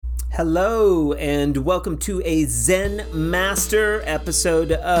Hello, and welcome to a Zen Master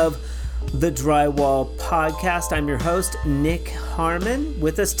episode of the Drywall Podcast. I'm your host, Nick Harmon.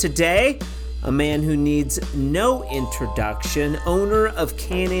 With us today, a man who needs no introduction, owner of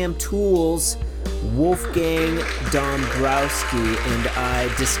CanAm Tools, Wolfgang Dombrowski, and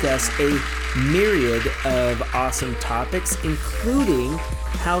I discuss a myriad of awesome topics, including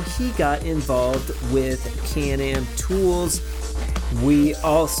how he got involved with CanAm Tools. We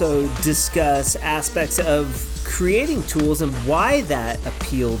also discuss aspects of creating tools and why that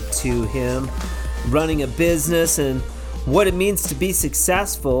appealed to him, running a business, and what it means to be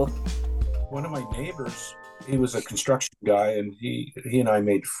successful. One of my neighbors, he was a construction guy, and he and I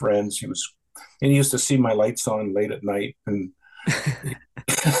made friends. He used to see my lights on late at night, and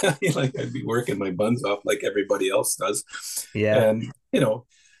I'd be working my buns off like everybody else does. Yeah. And I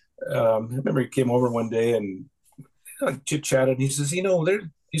remember he came over one day and chit-chatted, and he says, there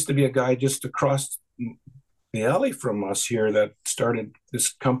used to be a guy just across the alley from us here that started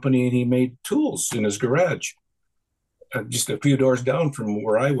this company, and he made tools in his garage, just a few doors down from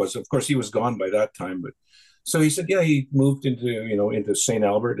where I was. Of course, he was gone by that time, but so he said, yeah, he moved into St.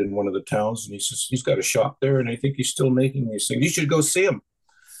 Albert in one of the towns, and he says he's got a shop there, and I think he's still making these things. You should go see him.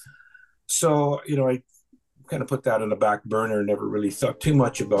 So, I kind of put that on the back burner, never really thought too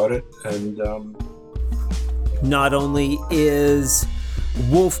much about it. And not only is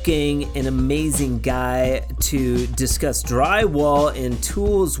Wolfgang an amazing guy to discuss drywall and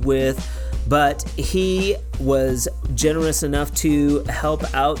tools with, but he was generous enough to help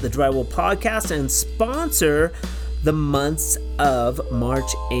out the Drywall Podcast and sponsor the months of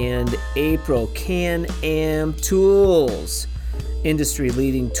March and April. CanAm Tools,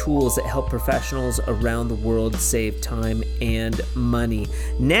 industry-leading tools that help professionals around the world save time and money.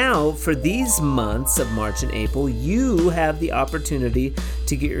 Now, for these months of March and April, you have the opportunity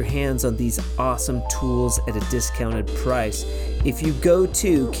to get your hands on these awesome tools at a discounted price. If you go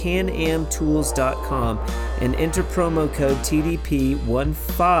to canamtools.com and enter promo code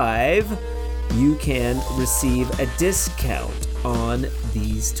TDP15, you can receive a discount on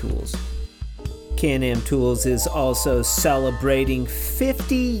these tools. CanAm Tools is also celebrating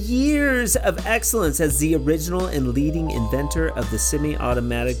 50 years of excellence as the original and leading inventor of the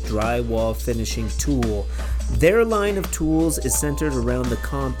semi-automatic drywall finishing tool. Their line of tools is centered around the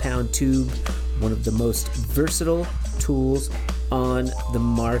compound tube, one of the most versatile tools on the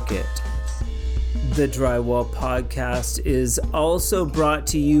market. The Drywall Podcast is also brought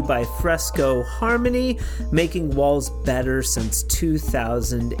to you by Fresco Harmony, making walls better since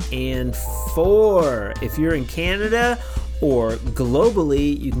 2004. If you're in Canada or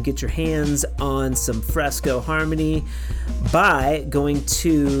globally, you can get your hands on some Fresco Harmony by going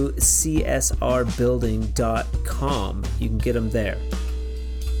to csrbuilding.com. You can get them there.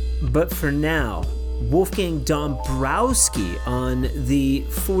 But for now, Wolfgang Dombrowski on the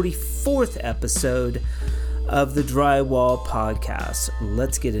 44th episode of the Drywall Podcast.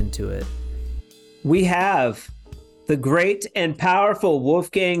 Let's get into it. We have the great and powerful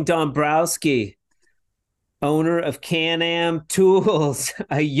Wolfgang Dombrowski, owner of CanAm Tools,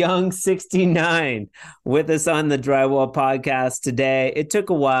 a young 69, with us on the Drywall Podcast today. It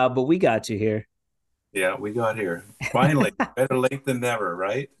took a while, but we got you here. Yeah, we got here. Finally, better late than never,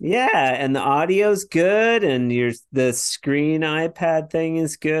 right? Yeah, and the audio's good, and the screen iPad thing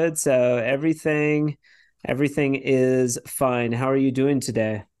is good, so everything is fine. How are you doing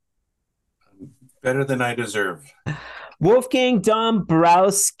today? Better than I deserve. Wolfgang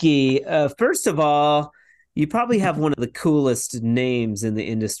Dombrowski. First of all, you probably have one of the coolest names in the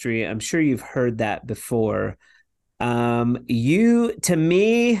industry. I'm sure you've heard that before. To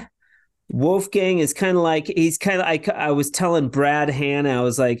me, Wolfgang is kind of like, I was telling Brad Hanna, I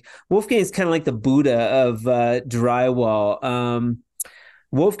was like, Wolfgang is kind of like the Buddha of drywall.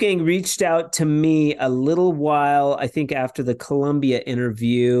 Wolfgang reached out to me a little while, I think after the Columbia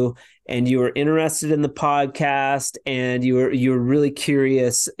interview, and you were interested in the podcast, and you were really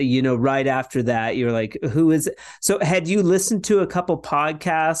curious, right after that, you were like, who is it? So had you listened to a couple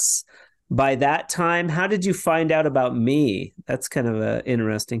podcasts by that time? How did you find out about me? That's kind of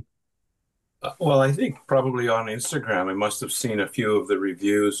interesting. Well, I think probably on Instagram, I must have seen a few of the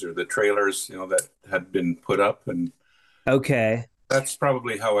reviews or the trailers, that had been put up. And okay, that's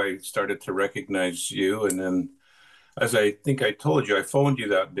probably how I started to recognize you. And then, as I think I told you, I phoned you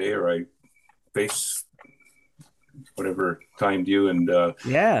that day, or I timed you. And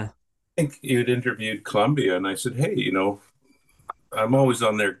yeah, I think you'd interviewed Columbia. And I said, hey, I'm always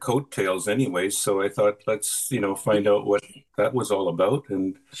on their coattails anyway, so I thought, let's, find out what that was all about.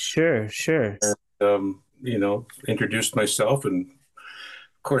 And sure. introduced myself and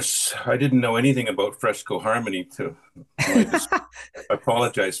course, I didn't know anything about fresco harmony to my I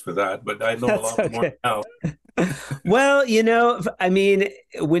apologize for that, but I know a That's lot more okay. now. Well, I mean,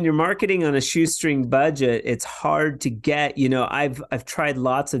 when you're marketing on a shoestring budget, it's hard to get, I've tried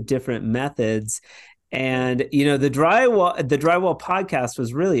lots of different methods, and the drywall podcast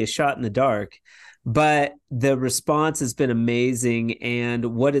was really a shot in the dark, but the response has been amazing, and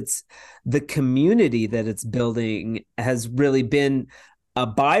the community that it's building has really been a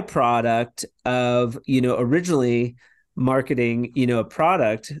byproduct of, originally marketing, a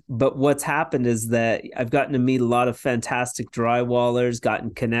product. But what's happened is that I've gotten to meet a lot of fantastic drywallers,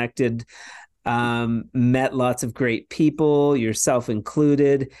 gotten connected, met lots of great people, yourself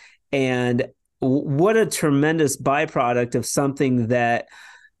included. And what a tremendous byproduct of something that,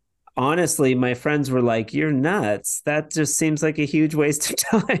 honestly, my friends were like, "You're nuts. That just seems like a huge waste of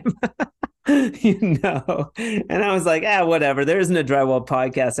time." And I was like, whatever. There isn't a drywall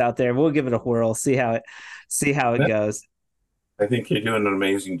podcast out there. We'll give it a whirl, see how it goes. I think you're doing an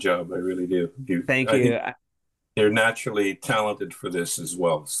amazing job. I really do. Thank I think you. you're naturally talented for this as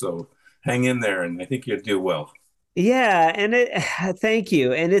well. So hang in there, and I think you'll do well. Yeah, and thank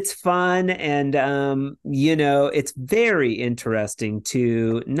you. And it's fun, and it's very interesting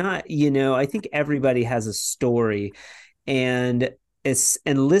to not, I think everybody has a story, and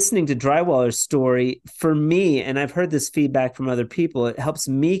listening to Drywaller's story for me, and I've heard this feedback from other people, it helps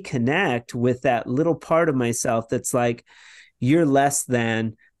me connect with that little part of myself that's like, you're less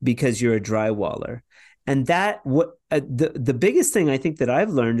than because you're a drywaller. And that what the biggest thing I think that I've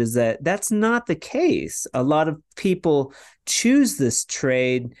learned is that that's not the case. A lot of people choose this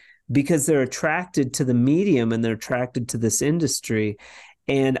trade because they're attracted to the medium and they're attracted to this industry.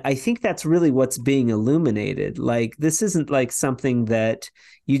 And I think that's really what's being illuminated. Like, this isn't like something that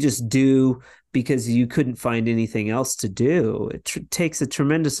you just do because you couldn't find anything else to do. It takes a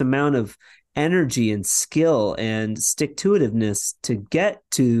tremendous amount of energy and skill and stick-to-itiveness to get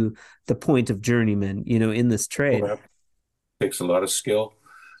to the point of journeyman, in this trade. Well, it takes a lot of skill,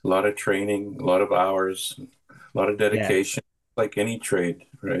 a lot of training, a lot of hours, a lot of Yeah, dedication, like any trade,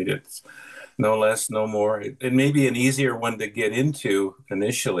 right? It's no less, no more. It may be an easier one to get into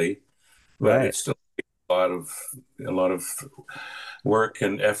initially, but right. it's still a lot of work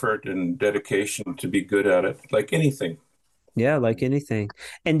and effort and dedication to be good at it, like anything. Yeah, like anything.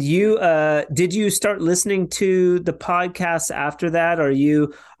 And did you start listening to the podcast after that? Are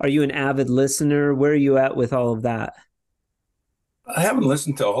you an avid listener? Where are you at with all of that? I haven't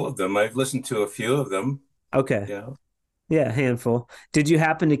listened to all of them. I've listened to a few of them. Okay. Yeah. Yeah, handful. Did you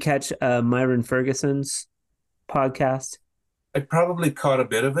happen to catch Myron Ferguson's podcast? I probably caught a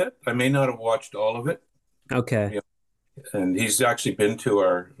bit of it. I may not have watched all of it. Okay. Yeah. And he's actually been to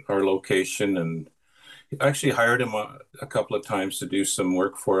our location and actually hired him a couple of times to do some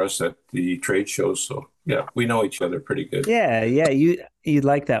work for us at the trade shows. So yeah, we know each other pretty good. Yeah, yeah, you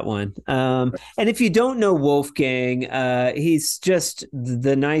like that one. And if you don't know Wolfgang, he's just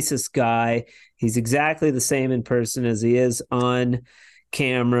the nicest guy. He's exactly the same in person as he is on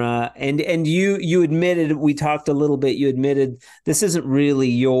camera. And you admitted, we talked a little bit, you admitted this isn't really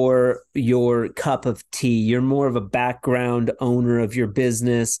your cup of tea. You're more of a background owner of your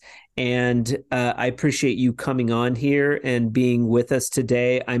business. And I appreciate you coming on here and being with us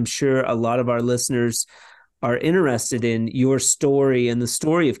today. I'm sure a lot of our listeners are interested in your story and the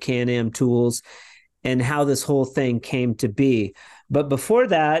story of CanAm Tools and how this whole thing came to be. But before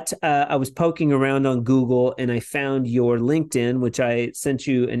that, I was poking around on Google and I found your LinkedIn, which I sent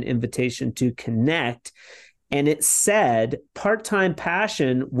you an invitation to connect. And it said part-time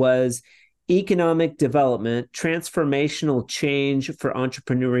passion was economic development, transformational change for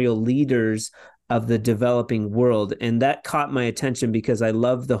entrepreneurial leaders of the developing world. And that caught my attention because I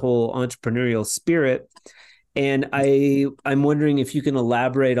love the whole entrepreneurial spirit. And I'm wondering if you can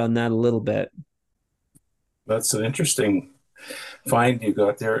elaborate on that a little bit. That's an interesting find you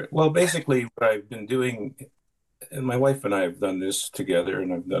got there. Well, basically, what I've been doing, and my wife and I have done this together,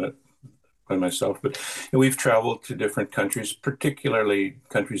 and I've done it by myself, but we've traveled to different countries, particularly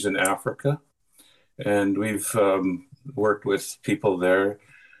countries in Africa, and we've worked with people there,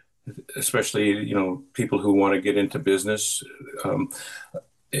 especially people who want to get into business.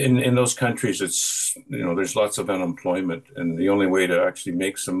 In those countries, it's there's lots of unemployment, and the only way to actually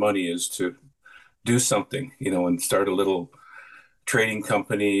make some money is to do something, and start a little trading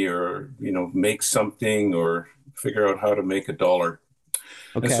company or make something or figure out how to make a dollar.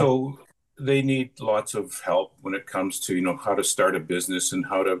 And Okay. so they need lots of help when it comes to how to start a business and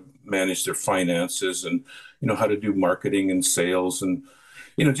how to manage their finances and how to do marketing and sales and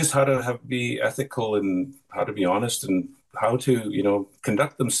just how to be ethical and how to be honest and how to,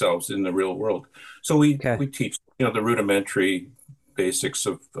 conduct themselves in the real world. So we Okay. we teach, the rudimentary basics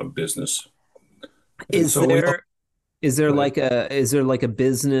of business. And Is so we there is there go ahead. like a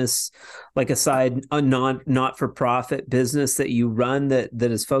business, like a side, a not for profit business that you run that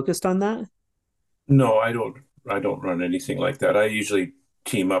is focused on that? No, I don't run anything like that. I usually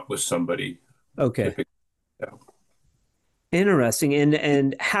team up with somebody Okay. typically. Yeah. Interesting.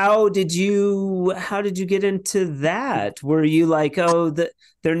 And how did you get into that? Were you like, oh,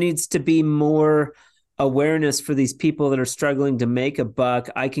 there needs to be more awareness for these people that are struggling to make a buck.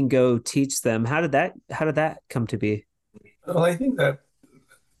 I can go teach them. How did that come to be? Well, I think that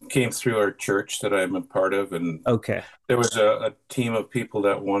came through our church that I'm a part of, and Okay. there was a team of people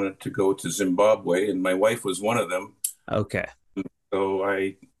that wanted to go to Zimbabwe, and my wife was one of them. Okay. So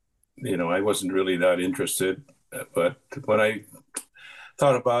I wasn't really that interested. But when I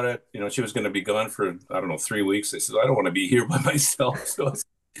thought about it, she was going to be gone for, I don't know, 3 weeks. I said, I don't want to be here by myself. So I said,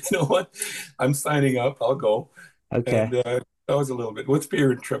 you know what? I'm signing up. I'll go. Okay. And that was a little bit with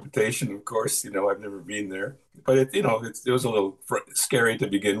fear and trepidation, of course. I've never been there, but it was a little scary to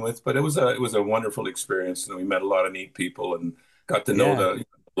begin with, but it was a wonderful experience. And we met a lot of neat people and got to know Yeah. the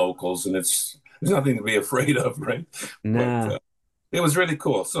locals. And there's nothing to be afraid of, right? But Nah. it was really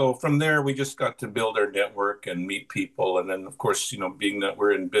cool. So from there, we just got to build our network and meet people. And then, of course, being that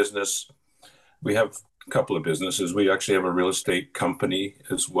we're in business, we have a couple of businesses. We actually have a real estate company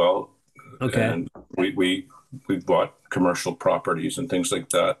as well, Okay. and we bought commercial properties and things like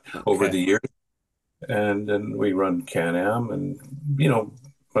that over Okay. the years. And then we run CanAm, and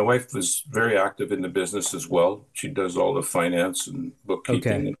my wife was very active in the business as well. She does all the finance and Okay.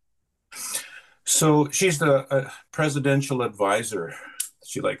 bookkeeping. So she's the presidential advisor,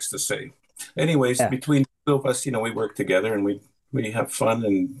 she likes to say. Anyways, Yeah. between the two of us, we work together and we have fun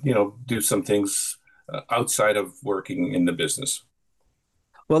and do some things outside of working in the business.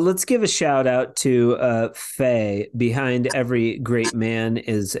 Well, let's give a shout out to Faye. Behind every great man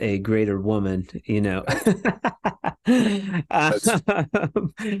is a greater woman, you know. That's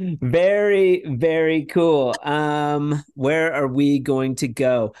Very, very cool. Where are we going to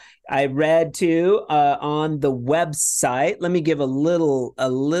go? I read too on the website. Let me give a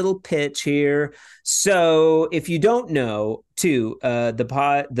little pitch here. So, if you don't know, too, the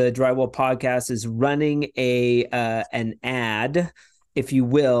Drywall Podcast is running an ad, if you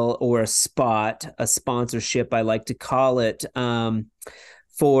will, or a spot, a sponsorship, I like to call it,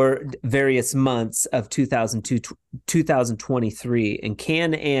 for various months of 2023. And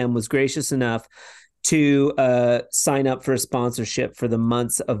CanAm was gracious enough to sign up for a sponsorship for the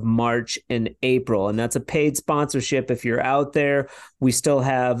months of March and April. And that's a paid sponsorship. If you're out there, we still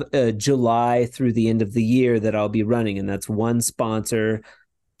have July through the end of the year that I'll be running. And that's one sponsor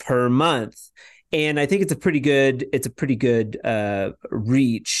per month. And I think it's a pretty good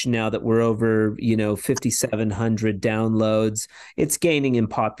reach now that we're over 5,700 downloads. It's gaining in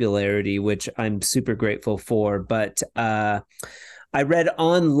popularity, which I'm super grateful for. But I read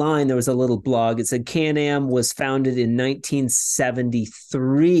online, there was a little blog. It said CanAm was founded in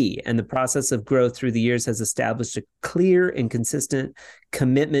 1973, and the process of growth through the years has established a clear and consistent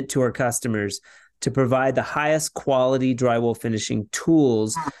commitment to our customers to provide the highest quality drywall finishing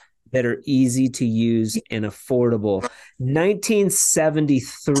tools that are easy to use and affordable.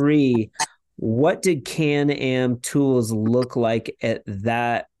 1973. What did CanAm tools look like at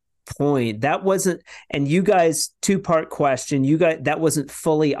that point? That wasn't, and you guys, two-part question. You guys, that wasn't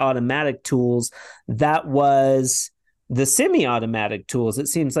fully automatic tools. That was the semi-automatic tools. It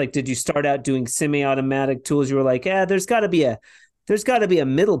seems like, did you start out doing semi-automatic tools? You were like, there's got to be a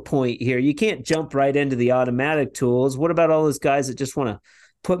middle point here. You can't jump right into the automatic tools. What about all those guys that just want to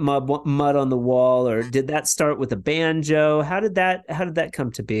put mud on the wall? Or did that start with a banjo? How did that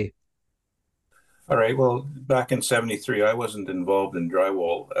come to be? all right. Well, back in 73, I wasn't involved in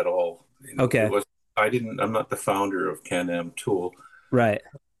drywall at all. It Okay. was, I'm not the founder of CanAm Tool. Right.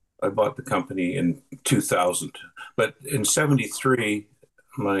 I bought the company in 2000. But in 73,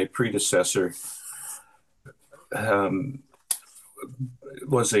 my predecessor um,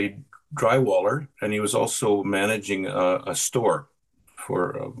 was a drywaller, and he was also managing a store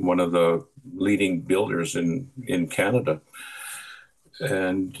for one of the leading builders in Canada.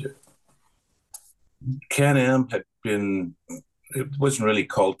 And CanAm had been, it wasn't really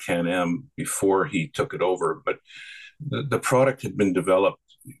called CanAm before he took it over, but the product had been developed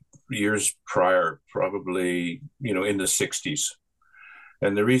years prior, probably, in the 60s.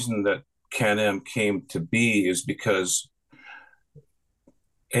 And the reason that CanAm came to be is because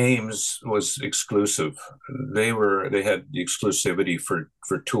Ames was exclusive. They had the exclusivity for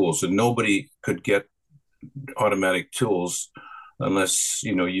tools, and nobody could get automatic tools unless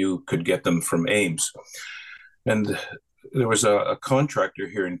you could get them from Ames. And there was a contractor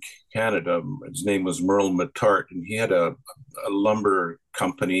here in Canada. His name was Merle Matart, and he had a lumber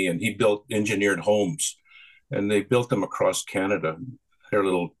company, and he built engineered homes, and they built them across Canada. They're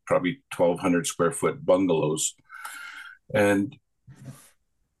little, probably 1,200 square foot bungalows, and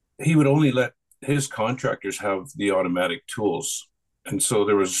he would only let his contractors have the automatic tools, and so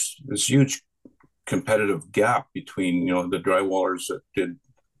there was this huge competitive gap between the drywallers that did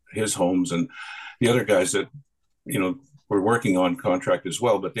his homes and the other guys that were working on contract as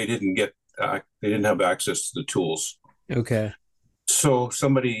well, but they didn't have access to the tools. Okay. So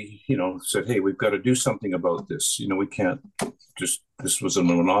somebody said, hey, we've got to do something about this. We can't just, this was a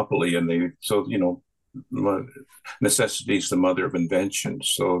monopoly, and necessity is the mother of invention.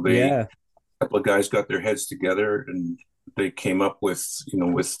 So a couple of guys got their heads together, and they came up with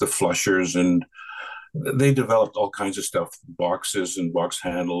with the flushers, and they developed all kinds of stuff, boxes and box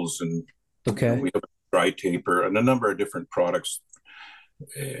handles, and we have a dry taper and a number of different products.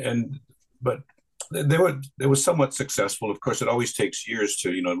 But it was somewhat successful. Of course, it always takes years to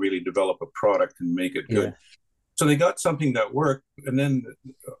really develop a product and make it good. So they got something that worked, and then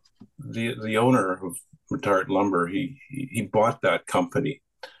the owner of Matart Lumber, he bought that company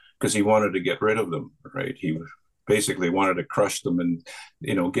because he wanted to get rid of them. Right, he basically wanted to crush them and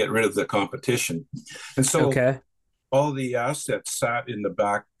get rid of the competition. And so all the assets sat in the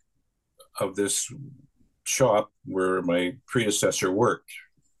back of this shop where my predecessor worked.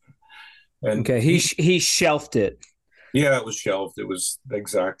 And he shelved it. Yeah, it was shelved. It was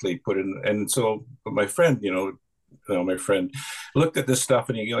exactly put in. And so my friend, my friend looked at this stuff,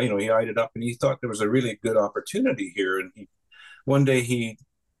 and he eyed it up, and he thought there was a really good opportunity here. And one day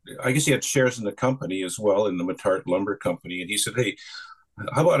I guess he had shares in the company as well, in the Matart Lumber Company. And he said, hey,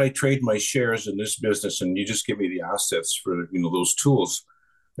 how about I trade my shares in this business, and you just give me the assets for, those tools.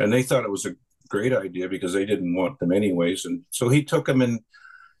 And they thought it was a great idea because they didn't want them anyways. And so he took them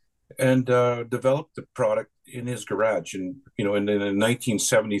and developed the product in his garage. And, and then in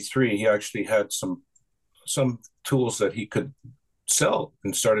 1973, he actually had some tools that he could sell,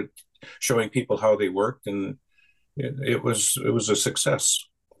 and started showing people how they worked. And it was a success.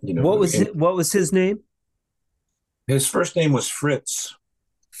 What was his name? His first name was Fritz.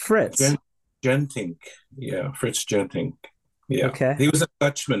 Fritz. Gentink. Yeah, Fritz Gentink. Yeah. Okay. He was a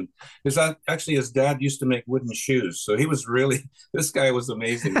Dutchman. Actually, his dad used to make wooden shoes. So this guy was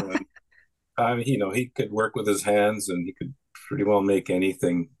amazing. He could work with his hands, and he could pretty well make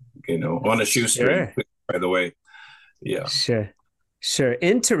anything, on a shoestring, by the way. Yeah. Sure.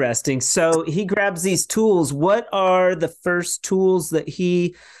 Interesting. So he grabs these tools. What are the first tools that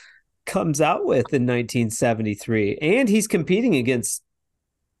he comes out with in 1973? And he's competing against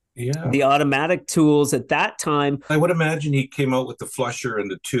the automatic tools at that time. I would imagine he came out with the flusher and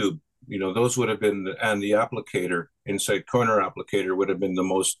the tube. Those would have been, and the applicator, inside corner applicator, would have been the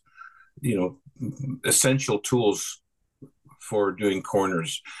most, essential tools for doing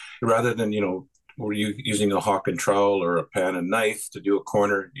corners, rather than, were you using a hawk and trowel or a pan and knife to do a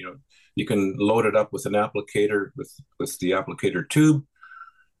corner. You can load it up with an applicator, with the applicator tube,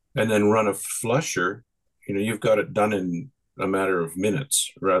 and then run a flusher. You've got it done in a matter of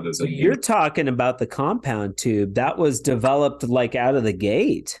minutes, rather than. So you're talking about the compound tube that was developed like out of the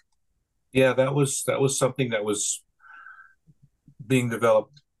gate. Yeah, that was something that was being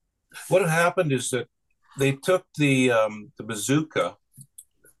developed. What had happened is that they took the bazooka,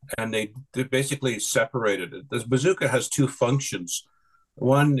 and they basically separated it. The bazooka has two functions.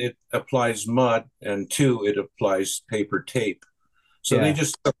 One, it applies mud, and two, it applies paper tape. So they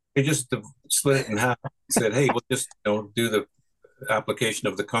just split it in half and said, hey, we'll just do the application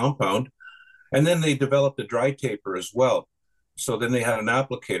of the compound. And then they developed a dry taper as well. So then they had an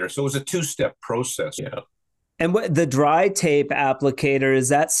applicator. So it was a two-step process. Yeah. And what the dry tape applicator, is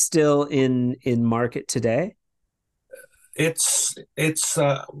that still in market today? It's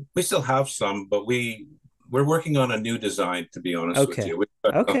we still have some, but we're working on a new design, to be honest with you. We've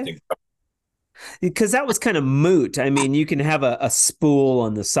got something. Because that was kind of moot. I mean, you can have a spool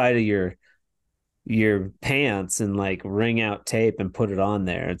on the side of your pants and like wring out tape and put it on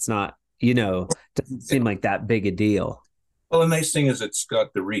there. It's not, doesn't seem like that big a deal. Well, the nice thing is it's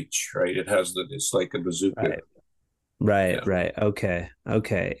got the reach, right? It's like a bazooka. Right.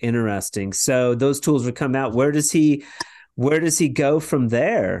 Okay. Interesting. So those tools would come out. Where does he go from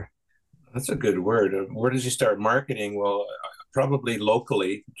there? That's a good word. Where does he start marketing? Well, probably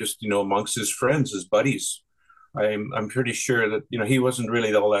locally, just amongst his friends, his buddies. I'm pretty sure that, he wasn't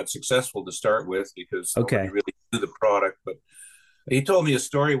really all that successful to start with because nobody really knew the product. But He told me a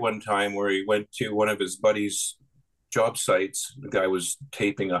story one time where he went to one of his buddies' job sites. The guy was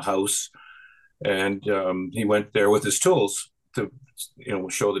taping a house, and he went there with his tools to,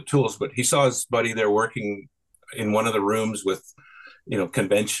 show the tools. But he saw his buddy there working in one of the rooms with,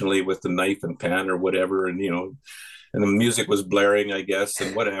 conventionally with the knife and pan or whatever, and and the music was blaring, I guess,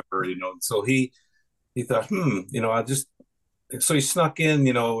 and whatever. So he thought, I just so he snuck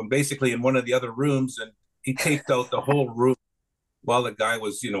in, basically in one of the other rooms, and he taped out the whole room while the guy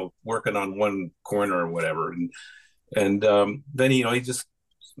was, working on one corner or whatever. And then, he just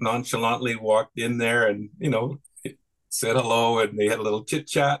nonchalantly walked in there and, said hello, and they had a little chit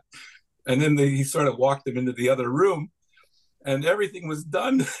chat. And then he sort of walked them into the other room, and everything was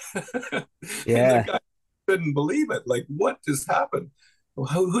done. And the Yeah. guy couldn't believe it. Like, what just happened? Well,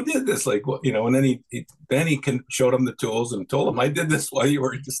 who did this? Like, what, and then he showed him the tools and told him, I did this while you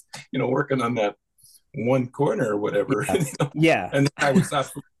were just, working on that one corner or whatever. Yeah. Yeah. And I was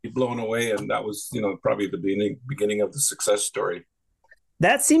absolutely blown away. And that was, probably the beginning of the success story.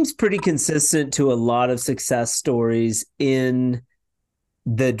 That seems pretty consistent to a lot of success stories in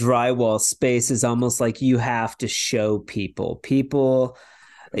the drywall space. Is almost like you have to show people,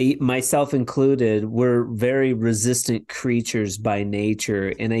 myself included, we're very resistant creatures by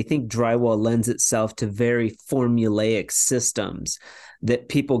nature. And I think drywall lends itself to very formulaic systems that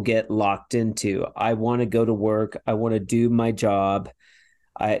people get locked into. I want to go to work. I want to do my job.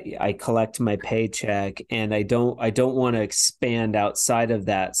 I collect my paycheck, and I don't want to expand outside of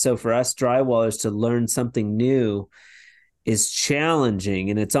that. So for us drywallers to learn something new is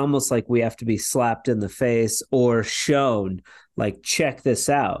challenging, and it's almost like we have to be slapped in the face or shown, like, check this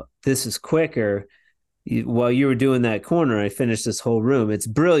out. This is quicker. While you were doing that corner, I finished this whole room. It's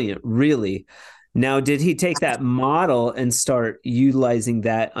brilliant, really. Now, did he take that model and start utilizing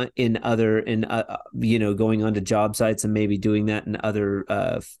that going onto job sites and maybe doing that in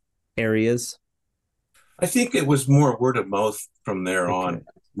other areas? I think it was more word of mouth from there on,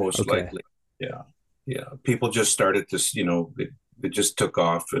 most likely. Yeah. Yeah. People just started to, it just took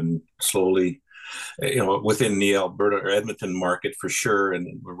off, and slowly, within the Alberta or Edmonton market for sure,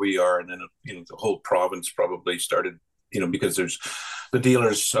 and where we are, and then, the whole province probably started, because there's the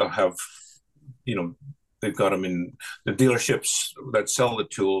dealers have, they've got them in the dealerships that sell the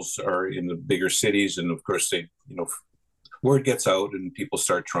tools are in the bigger cities. And of course they, word gets out and people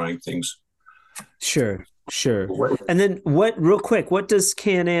start trying things. Sure. And then real quick, what does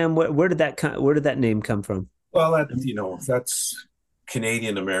CanAm, where did that name come from? Well, that's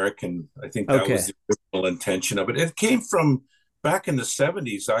Canadian American. I think that was the original intention of it. It came from back in the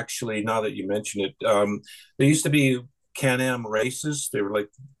 70s, actually, now that you mention it. There used to be CanAm races. They were like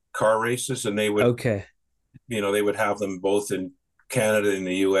car races, and they would they would have them both in Canada and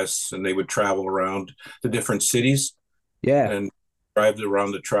the US, and they would travel around the different cities and drive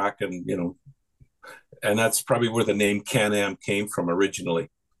around the track, and and that's probably where the name CanAm came from originally,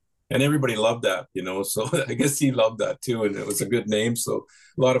 and everybody loved that, so I guess he loved that too, and it was a good name. So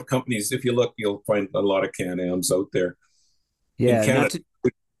a lot of companies, if you look, you'll find a lot of CanAms out there in Canada,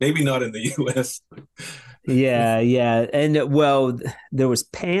 maybe not in the US. Yeah. And well, there was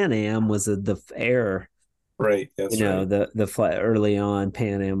Pan Am was the air, right? That's right. The flight early on.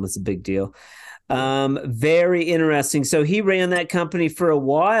 Pan Am was a big deal. Very interesting. So he ran that company for a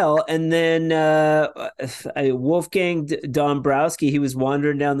while, and then Wolfgang Dombrowski, he was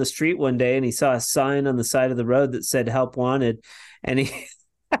wandering down the street one day, and he saw a sign on the side of the road that said "Help Wanted," and he.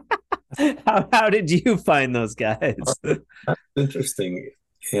 How did you find those guys? That's interesting.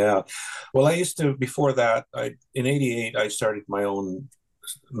 Yeah. Well, I used to, before that, in 88, I started my own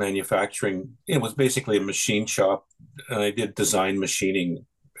manufacturing. It was basically a machine shop, and I did design machining,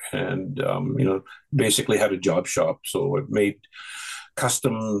 and, basically had a job shop. So I made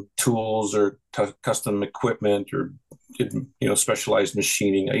custom tools or custom equipment, or did, specialized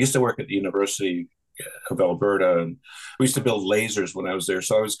machining. I used to work at the University of Alberta, and we used to build lasers when I was there.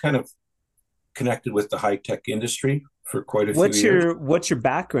 So I was kind of connected with the high-tech industry for quite a few years. What's your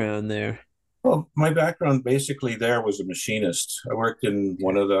background there? Well, my background basically there was a machinist. I worked in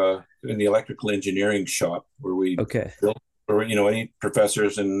in the electrical engineering shop where we built, or any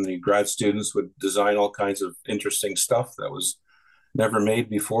professors and the grad students would design all kinds of interesting stuff that was never made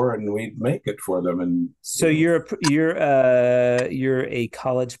before, and we'd make it for them. And so you're a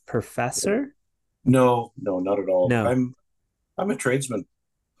college professor? No, not at all. No. I'm a tradesman.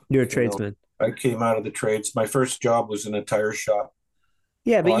 You're a tradesman. I came out of the trades. My first job was in a tire shop.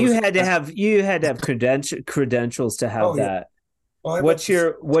 Yeah, but you had to have credentials to have that. Well, what's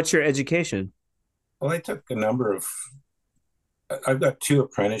your education? Well, I took a number of I've got two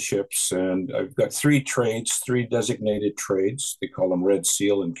apprenticeships and I've got three trades, three designated trades. They call them Red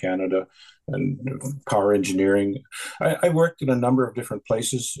Seal in Canada and power engineering. I worked in a number of different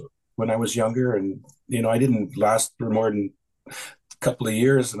places when I was younger, and I didn't last for more than a couple of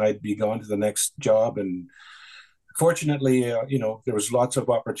years, and I'd be gone to the next job. And fortunately, there was lots of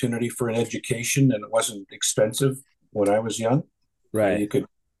opportunity for an education, and it wasn't expensive when I was young. Right. You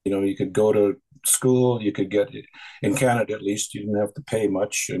could go to school. You could get in Canada, at least, you didn't have to pay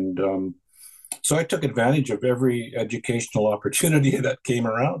much, and so I took advantage of every educational opportunity that came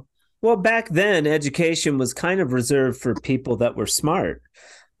around. Well, back then, education was kind of reserved for people that were smart.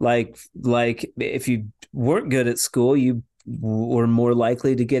 Like if you weren't good at school, you were more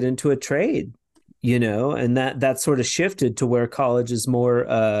likely to get into a trade, and that sort of shifted to where college is more,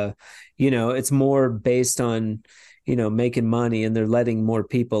 it's more based on, making money, and they're letting more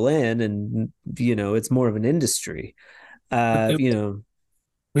people in, and, it's more of an industry. uh, you know,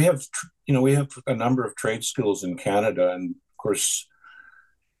 We have a number of trade schools in Canada, and of course,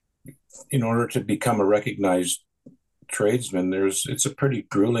 in order to become a recognized tradesman, it's a pretty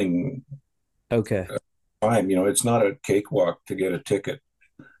grueling okay. time. It's not a cakewalk to get a ticket.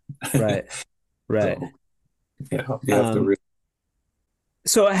 Right. Right. So you have to Um, really.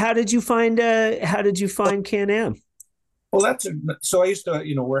 so how did you find CanAm? Well, so I used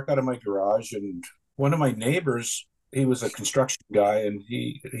to, work out of my garage, and one of my neighbors, he was a construction guy, and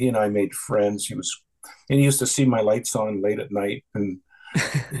he and I made friends. And he used to see my lights on late at night, and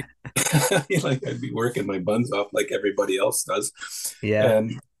like I'd be working my buns off like everybody else does. Yeah.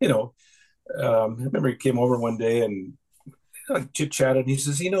 And I remember he came over one day and chit chatted. He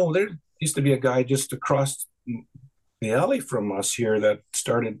says, there used to be a guy just across the alley from us here that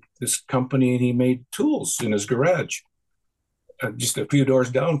started this company, and he made tools in his garage, just a few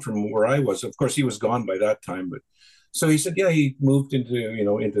doors down from where I was. Of course, he was gone by that time, but so he said, yeah, he moved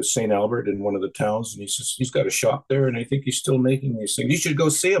into St. Albert in one of the towns, and he says he's got a shop there, and I think he's still making these things. You should go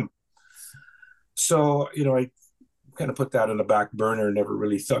see him. So I kind of put that on the back burner, never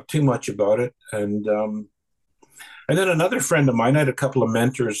really thought too much about it, and then another friend of mine, I had a couple of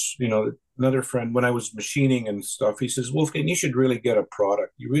mentors, another friend, when I was machining and stuff, he says, Wolfgang, you should really get a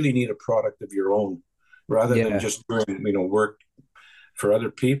product. You really need a product of your own rather than Yeah. just doing, work for other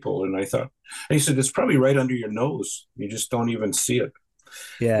people. And he said, it's probably right under your nose. You just don't even see it.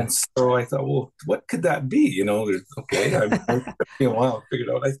 Yeah. And so I thought, well, what could that be? Okay, I've been a while, figured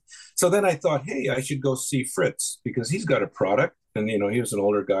out. So then I thought, hey, I should go see Fritz because he's got a product. And, he was an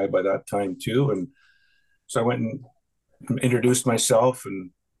older guy by that time too. And so I went and introduced myself,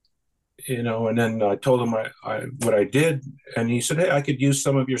 and then I told him what I did, and he said, "Hey, I could use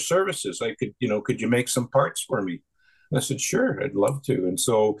some of your services. Could you make some parts for me?" And I said, "Sure, I'd love to." And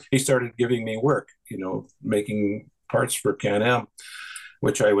so he started giving me work, making parts for CanAm,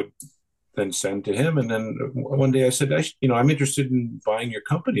 which I would then send to him. And then one day I said, I'm interested in buying your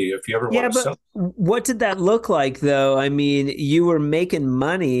company if you ever Yeah, want to but sell. what did that look like though? I mean, you were making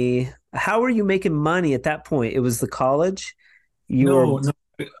money. How were you making money at that point? It was the college. You were No,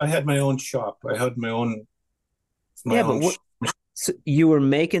 no, I had my own shop. I had my Yeah, but own. what, so you were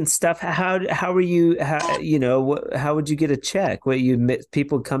making stuff. How were you? How would you get a check? What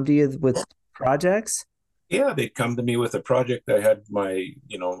people come to you with projects? Yeah, they'd come to me with a project. I had my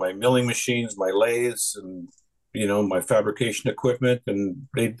milling machines, my lathes, and my fabrication equipment, and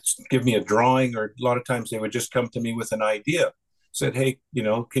they'd give me a drawing, or a lot of times they would just come to me with an idea. Said, hey,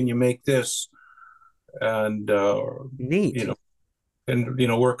 can you make this? And you Neat.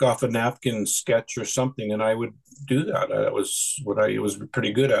 know, work off a napkin sketch or something, and I would do that. That was what I was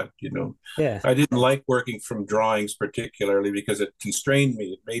pretty good at. Yeah. I didn't like working from drawings particularly because it constrained me.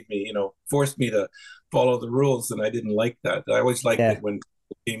 It made me, forced me to follow the rules, and I didn't like that. I always liked it Yeah. when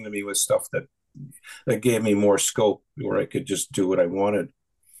people came to me with stuff that gave me more scope, where I could just do what I wanted.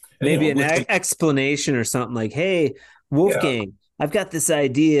 And Maybe an within, explanation or something like, "Hey, yeah. Wolfgang, I've got this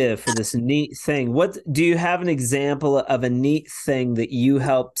idea for this neat thing. What do you have an example of a neat thing that you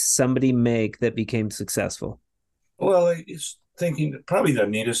helped somebody make that became successful?" Well, I was thinking that probably the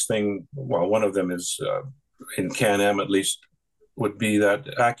neatest thing. Well, one of them is in CanAm at least would be that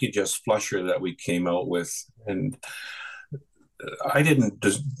AccuJust flusher that we came out with, and I didn't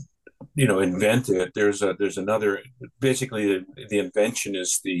just invent it. There's another. Basically, the invention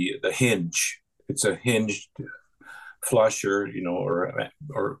is the hinge. It's a hinged flusher,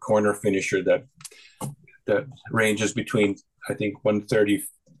 or corner finisher that ranges between, I think, 130.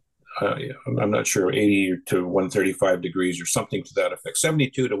 I'm not sure, 80 to 135 degrees or something to that effect.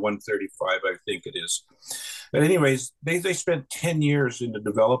 72 to 135, I think it is. But anyways, they spent 10 years in the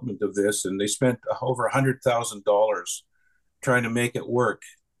development of this, and they spent over $100,000 trying to make it work.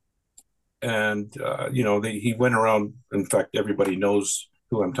 And he went around. In fact, everybody knows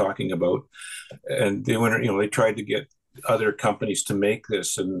who I'm talking about. And they went, they tried to get other companies to make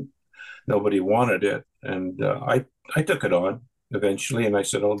this, and nobody wanted it. And I took it on eventually, and I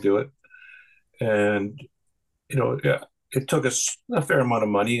said I'll do it. And yeah, it took us a fair amount of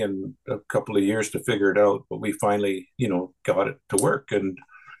money and a couple of years to figure it out, but we finally, got it to work. And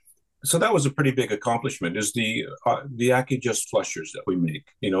so that was a pretty big accomplishment. Is the AccuJust flushers that we make?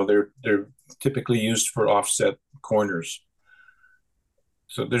 They're typically used for offset corners.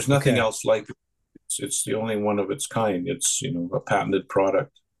 So there's nothing Okay. else like it. It's the only one of its kind. It's a patented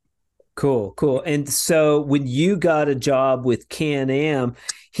product. Cool, cool. And so when you got a job with CanAm,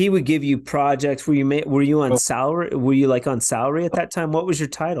 he would give you projects. Were you on Oh, salary? Were you like on salary at that time? What was your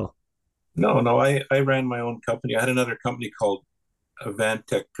title? no, I ran my own company. I had another company called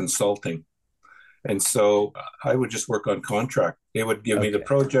Avantech Consulting. And so I would just work on contract. They would give me the Okay.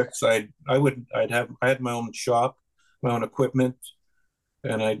 projects. I had my own shop, my own equipment,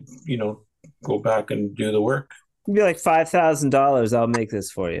 and I'd, go back and do the work. You'd be like $5,000. I'll make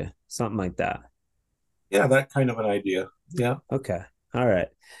this for you. Something like that. Yeah, that kind of an idea. Yeah. Okay. All right.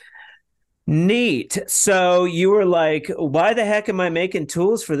 Neat. So you were like, why the heck am I making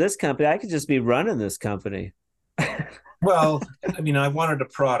tools for this company? I could just be running this company. Well, I wanted a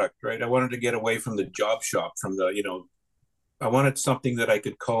product, right? I wanted to get away from the job shop, I wanted something that I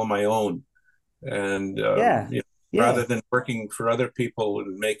could call my own. And Yeah. rather Yeah. than working for other people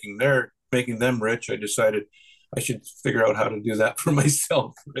and making them rich, I decided I should figure out how to do that for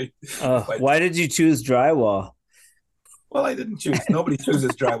myself, right? If I Why did you choose drywall? Well, I didn't choose. Nobody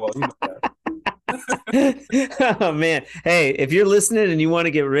chooses drywall. You know Oh man. Hey, if you're listening and you want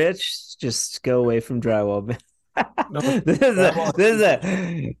to get rich, just go away from drywall, man. that. No, this is a drywall. this is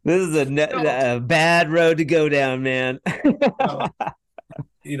a this is No, a bad road to go down, man. no.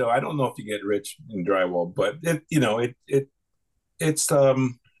 I don't know if you get rich in drywall, but it's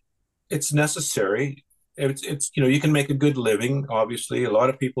it's necessary. You can make a good living. Obviously, a lot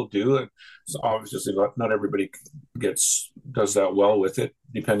of people do. And obviously, not everybody does that well with it,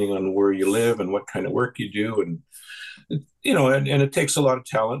 depending on where you live and what kind of work you do, and it takes a lot of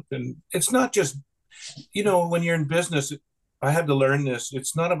talent. And it's not just when you're in business. I had to learn this.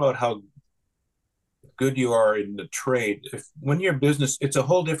 It's not about how good you are in the trade. If when you're business, it's a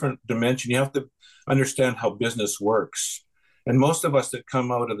whole different dimension. You have to understand how business works. And most of us that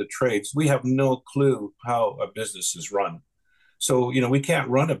come out of the trades, we have no clue how a business is run. So, we can't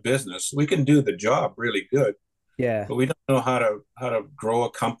run a business. We can do the job really good, Yeah. but we don't know how to grow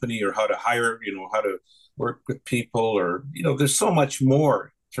a company or how to hire, how to work with people or, there's so much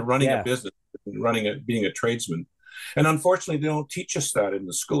more to running a Yeah. business and being a tradesman. And unfortunately, they don't teach us that in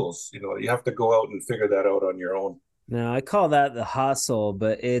the schools. You have to go out and figure that out on your own. No, I call that the hustle,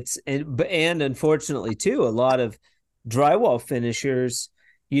 but and unfortunately too, a lot of drywall finishers,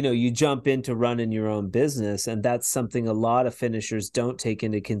 you jump into running your own business, and that's something a lot of finishers don't take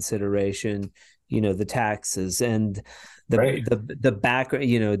into consideration, the taxes and Right. the back,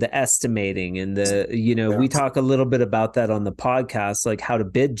 the estimating and Yeah. we talk a little bit about that on the podcast, like how to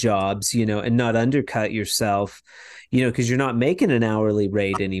bid jobs, and not undercut yourself, because you're not making an hourly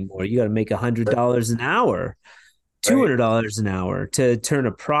rate anymore. You got to make $100 an hour, Right. $200 an hour to turn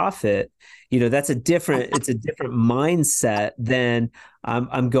a profit. It's a different mindset than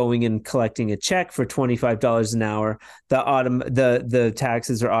I'm going and collecting a check for $25 an hour. The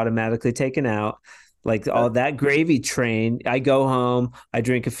taxes are automatically taken out. Like all that gravy train, I go home, I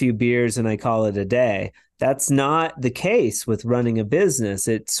drink a few beers, and I call it a day. That's not the case with running a business.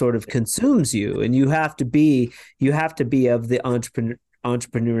 It sort of consumes you, and you have to be of the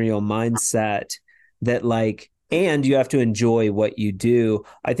entrepreneurial mindset that and you have to enjoy what you do.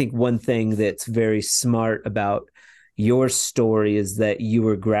 I think one thing that's very smart about your story is that you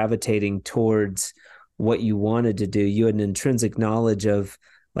were gravitating towards what you wanted to do. You had an intrinsic knowledge of,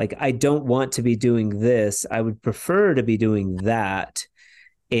 like, I don't want to be doing this. I would prefer to be doing that.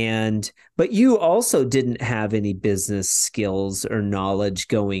 But you also didn't have any business skills or knowledge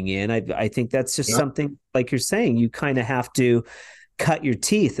going in. I think that's just Yeah. something, like you're saying, you kind of have to cut your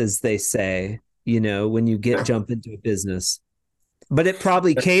teeth, as they say, when you jump into a business. But it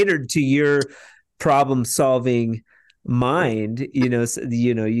probably catered to your problem solving mind. So,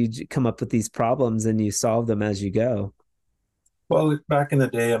 you come up with these problems and you solve them as you go. Well, back in the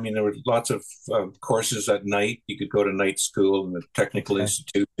day, there were lots of courses at night. You could go to night school in the technical Okay.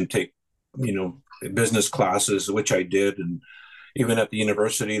 institute and take, you know, business classes, which I did. And even at the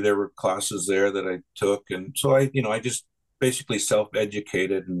university, there were classes there that I took. And so I just basically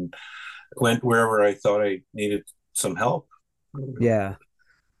self-educated and went wherever I thought I needed some help. Yeah.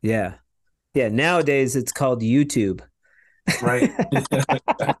 Yeah. Yeah. Nowadays it's called YouTube. Right.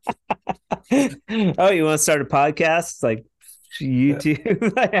 Oh, you want to start a podcast? It's like Yeah.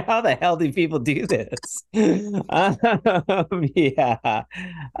 YouTube. Like, how the hell do people do this? Yeah.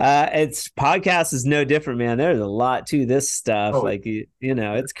 It's podcast is no different, man. There's a lot to this stuff. Oh, Like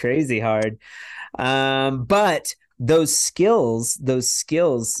it's crazy hard. But those skills,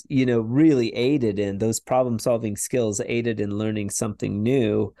 really aided in those problem solving skills aided in learning something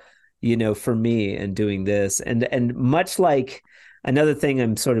new, for me and doing this. And much like another thing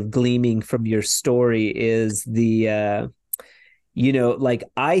I'm sort of gleaming from your story is like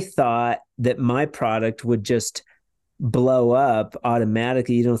I thought that my product would just blow up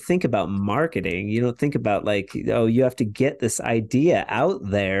automatically. You don't think about marketing. You don't think about like, oh, you have to get this idea out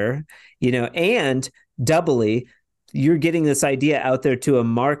there, and doubly, you're getting this idea out there to a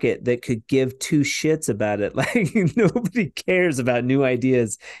market that could give two shits about it. Like nobody cares about new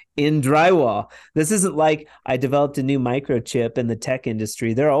ideas in drywall. This isn't like I developed a new microchip in the tech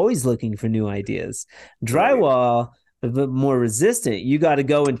industry. They're always looking for new ideas. right. Drywall, a bit more resistant. You got to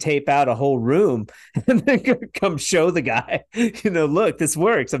go and tape out a whole room and then come show the guy, look, this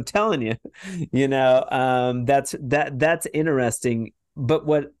works. I'm telling you, that's interesting. But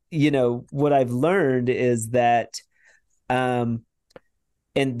what I've learned is that, um,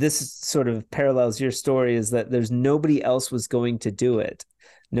 and this sort of parallels your story, is that there's nobody else was going to do it.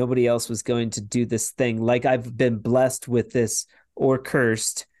 Nobody else was going to do this thing. Like I've been blessed with this, or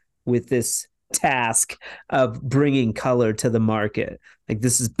cursed with this task of bringing color to the market. Like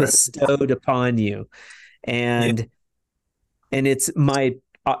this is Right. bestowed upon you, Yeah. and this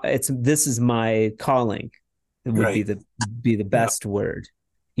is my calling. It would Right. be the Yeah. best word,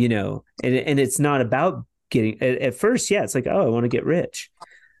 and it's not about getting at first. Yeah, it's like, oh, I want to get rich.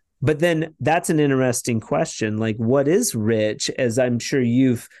 But then that's an interesting question. Like, what is rich? As I'm sure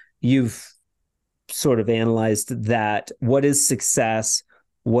you've sort of analyzed that. What is success?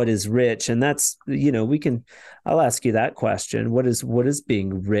 What is rich? And that's, I'll ask you that question. What is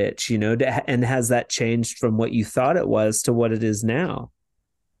being rich? And has that changed from what you thought it was to what it is now?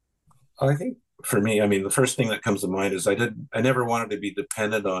 I think for me, I mean, the first thing that comes to mind is I never wanted to be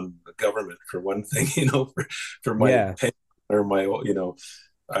dependent on the government for one thing, for my Yeah. pay or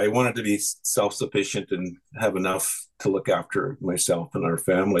I wanted to be self-sufficient and have enough to look after myself and our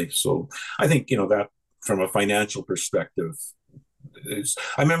family. So I think, that from a financial perspective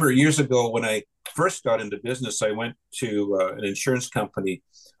I remember years ago when I first got into business, I went to an insurance company,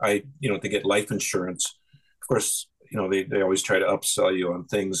 to get life insurance. Of course, they always try to upsell you on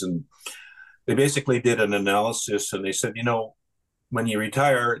things. And they basically did an analysis and they said, when you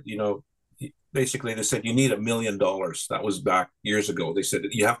retire, basically they said you need $1 million. That was back years ago. They said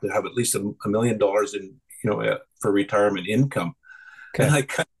you have to have at least $1 million in, for retirement income. And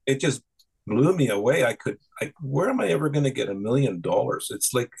Okay. it just blew me away. Where am I ever going to get $1 million?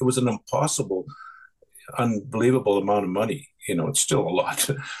 It's like it was an impossible, unbelievable amount of money. It's still a lot.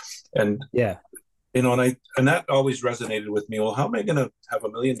 And Yeah. and that always resonated with me. Well, how am I going to have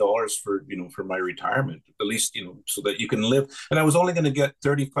 $1 million for my retirement? At least, so that you can live. And I was only going to get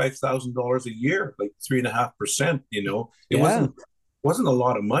 $35,000 a year, like 3.5%. It Yeah. wasn't a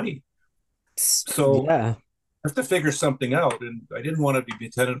lot of money. So Yeah. I have to figure something out, and I didn't want to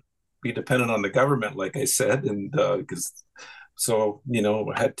be dependent on the government, like I said, and because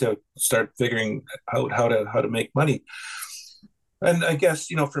I had to start figuring out how to make money. And I guess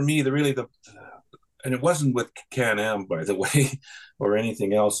for me, and it wasn't with CanAm, by the way, or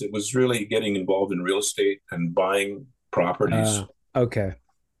anything else. It was really getting involved in real estate and buying properties. Okay.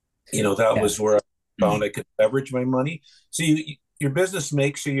 That Yeah. was where I found I could leverage my money. See, your business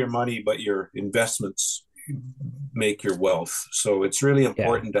makes you your money, but your investments make your wealth. So it's really Yeah.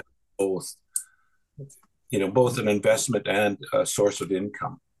 important to have both, both an investment and a source of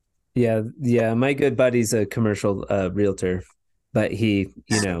income. Yeah. Yeah. My good buddy's a commercial realtor, but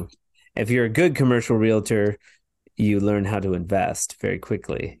if you're a good commercial realtor, you learn how to invest very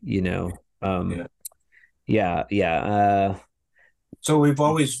quickly. Yeah. Yeah. Yeah. So we've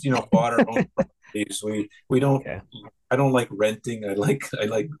always, bought our own properties. We don't. Okay. I don't like renting. I like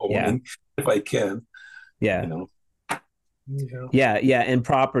Yeah. owning if I can. You Yeah. know. Yeah. Yeah, yeah, and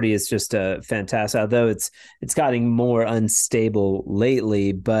property is just a fantastic. Although it's gotten more unstable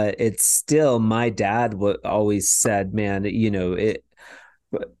lately, but it's still. My dad always said, "Man, you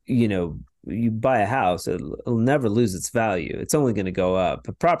buy a house, it'll never lose its value. It's only going to go up.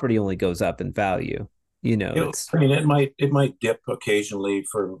 But property only goes up in value. It's I mean, it might dip occasionally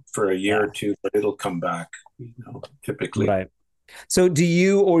for a year or yeah, two, but it'll come back. Typically. right. So, do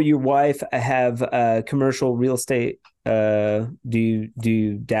you or your wife have commercial real estate Do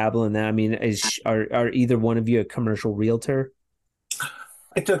you dabble in that? I mean, are either one of you a commercial realtor?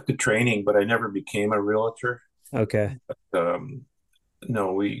 I took the training, but I never became a realtor. Okay. Um,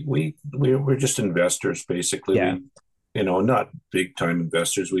 no, we're just investors basically. Yeah. Not big time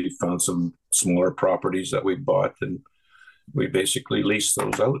investors. We found some smaller properties that we bought, and we basically lease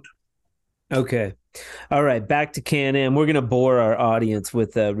those out. Okay. All right. Back to CanAm. We're gonna bore our audience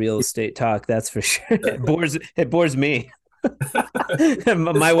with real estate talk. That's for sure. It bores me. It's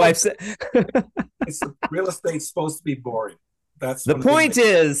My supposed, wife said real estate's supposed to be boring. That's the one thing point that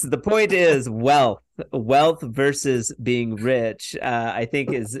is the point is wealth versus being rich. I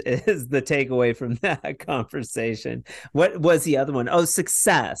think is the takeaway from that conversation. What was the other one? Oh,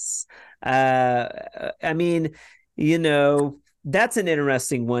 success. I mean, you know, that's an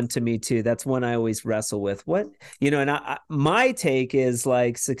interesting one to me too. That's one I always wrestle with. And my take is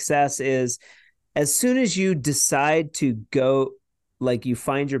like success is as soon as you decide to go, like you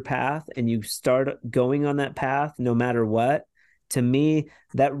find your path and you start going on that path, no matter what, to me,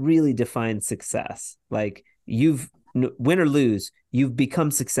 that really defines success. Like you've win or lose, you've become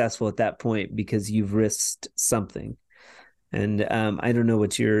successful at that point because you've risked something. And I don't know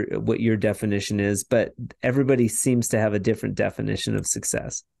what your definition is, but everybody seems to have a different definition of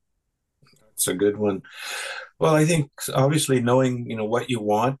success. it's a good one. Well, I think obviously knowing what you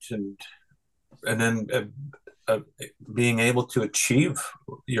want, and then being able to achieve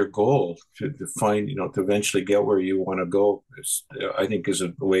your goal to find to eventually get where you want to go is, I think, is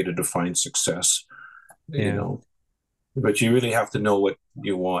a way to define success. You Yeah. know, but you really have to know what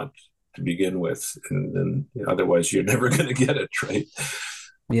you want to begin with, and otherwise you're never going to get it right.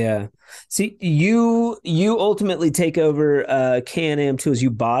 Yeah. See, you ultimately take over CanAm Tools.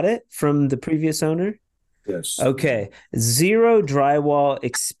 You bought it from the previous owner? Yes, Okay. Zero drywall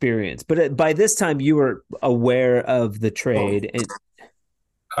experience. But by this time you were aware of the well, trade and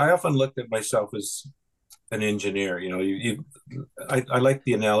I often looked at myself as an engineer. I like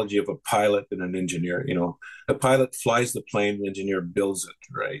the analogy of a pilot and an engineer. The pilot flies the plane, the engineer builds it,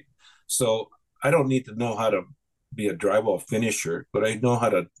 right? So I don't need to know how to be a drywall finisher, but I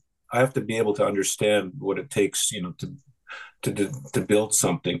have to be able to understand what it takes, to build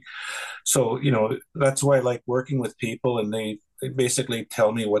something. So, that's why I like working with people, and they basically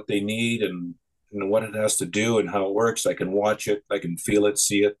tell me what they need, and what it has to do and how it works. I can watch it, I can feel it,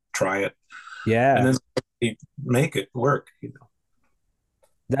 see it, try it, and yeah. then make it work.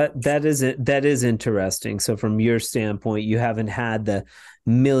 That is interesting. So from your standpoint, you haven't had the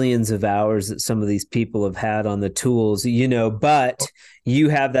millions of hours that some of these people have had on the tools, but you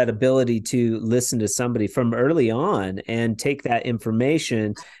have that ability to listen to somebody from early on and take that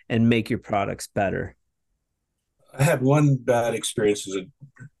information and make your products better. I had one bad experience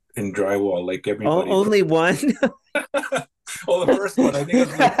in drywall, like everybody. Only one. Well, the first one, I think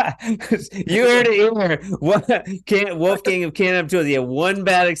it was like You heard it here. What can't Wolfgang of CanAm Tools? You have one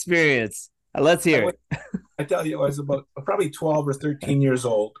bad experience. Let's I hear went. it. I tell you, I was about probably 12 or 13 years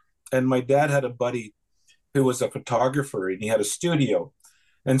old, and my dad had a buddy who was a photographer, and he had a studio,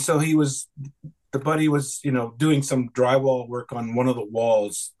 and so the buddy was, doing some drywall work on one of the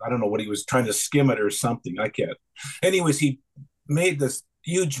walls. I don't know what he was trying to skim it or something. I can't. Anyways, he made this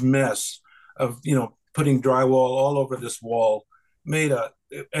huge mess of, putting drywall all over this wall. Made a,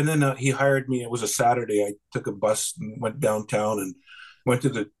 and then he hired me. It was a Saturday. I took a bus and went downtown and went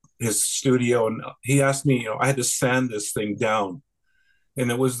to his studio, and he asked me, I had to sand this thing down, and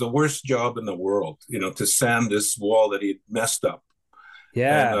it was the worst job in the world, to sand this wall that he'd messed up. And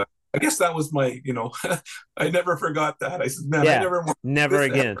Yeah. I guess that was my, I never forgot that. I said, man, I Yeah. never want Never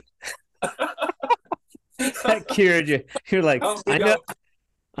this again. ever. That cured you. You're like, Help I me know out.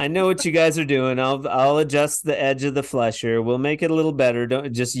 I know what you guys are doing. I'll adjust the edge of the flesher. We'll make it a little better.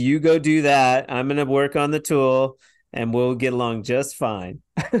 Don't just you go do that. I'm gonna work on the tool and we'll get along just fine.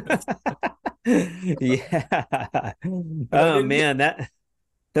 Yeah. And I Oh didn't get, man, those I didn't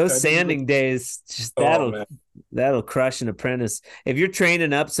get, sanding days just oh that'll man, that'll crush an apprentice. If you're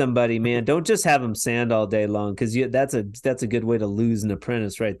training up somebody, man, don't just have them sand all day long because that's a good way to lose an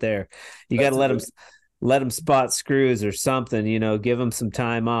apprentice right there. You got to that's a good, let them spot screws or something. Give them some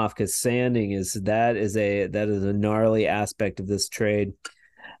time off because sanding is a gnarly aspect of this trade.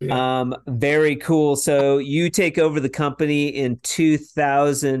 yeah. Very cool. So you take over the company in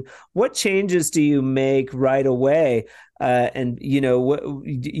 2000. What changes do you make right away? And what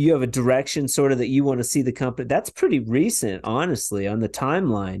you have a direction sort of that you want to see the company. That's pretty recent, honestly, on the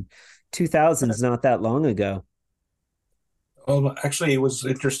timeline. 2000 is not that long ago. Well, actually, it was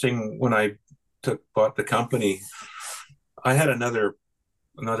interesting when I bought the company. I had another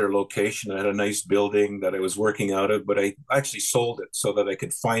another location. I had a nice building that I was working out of, but I actually sold it so that I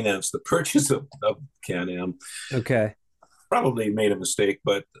could finance the purchase of CanAm. Okay. Probably made a mistake,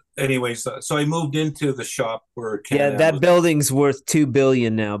 but anyways, so I moved into the shop where Yeah, CanAm that was. building's worth 2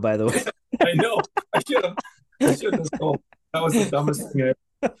 billion now, by the way. I know I should have sold. That was the dumbest thing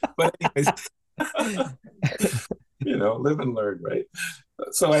ever. But anyways, live and learn, right?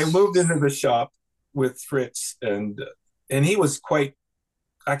 So I moved into the shop with Fritz, and he was quite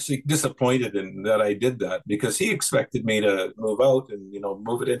actually disappointed in that I did that because he expected me to move out and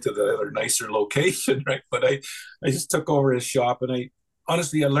move it into the other nicer location, right? But I just took over his shop, and I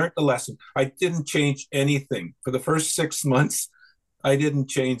honestly I learned the lesson. I didn't change anything for the first 6 months. I didn't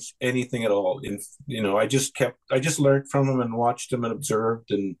change anything at all. I just learned from him and watched him and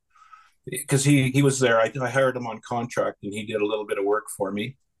observed, and because he was there, I hired him on contract, and he did a little bit of work for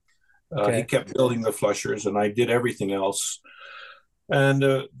me. He Okay. kept building the flushers, and I did everything else, and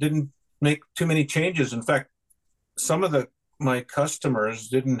didn't make too many changes. In fact, some of the my customers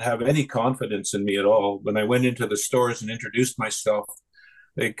didn't have any confidence in me at all. When I went into the stores and introduced myself,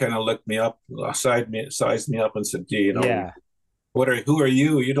 they kind of looked me up, sized me up, and said, "Gee, Yeah. who are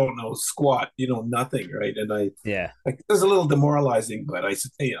you? You don't know squat. You know nothing, right?" And Yeah. it was a little demoralizing, but I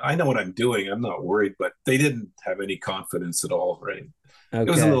said, "Hey, I know what I'm doing. I'm not worried." But they didn't have any confidence at all, right? It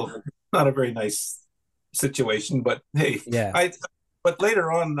was a Okay. little not a very nice situation, but hey, Yeah. I. But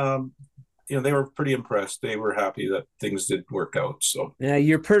later on, they were pretty impressed. They were happy that things did work out. So, Yeah,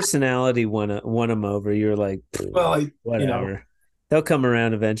 your personality won them over. You're like, well, whatever. They'll come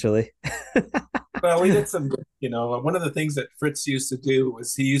around eventually. well, we did some. One of the things that Fritz used to do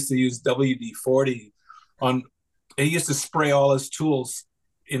was he used to use WD-40 on. He used to spray all his tools,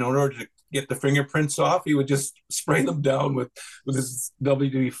 in order to get the fingerprints off. He would just spray them down with his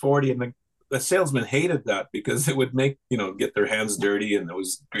WD-40, and the salesman hated that because it would make get their hands dirty and it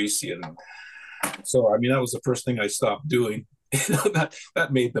was greasy, and so I mean that was the first thing I stopped doing. That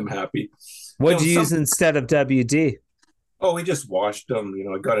made them happy. What'd you Some use instead of WD? Oh, we just washed them.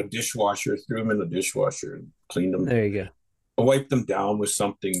 I got a dishwasher, threw them in the dishwasher, and cleaned them. There you go. I wiped them down with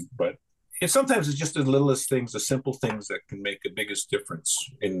something, but sometimes it's just the littlest things, the simple things that can make the biggest difference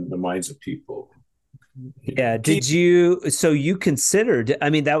in the minds of people. Yeah. So you considered, I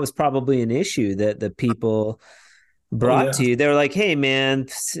mean, that was probably an issue that the people Oh brought yeah, to you. They were like, "Hey man,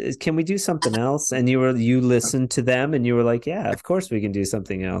 can we do something else?" And you listened to them and you were like, "Yeah, of course we can do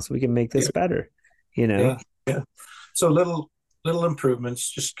something else. We can make this yeah, better." You know? yeah, yeah. So little improvements,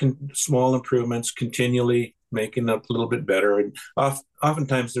 just small improvements, continually making it a little bit better, and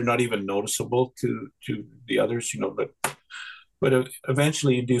oftentimes they're not even noticeable to the others, but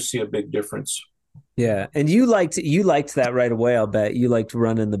eventually you do see a big difference. Yeah. And you liked that right away, I'll bet. You liked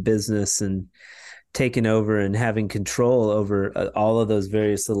running the business and taking over and having control over all of those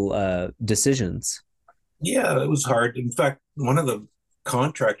various little decisions. Yeah, it was hard. In fact, one of the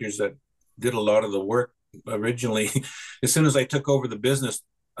contractors that did a lot of the work originally, as soon as I took over the business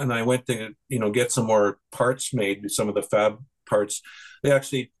and I went to, get some more parts made, some of the fab parts, they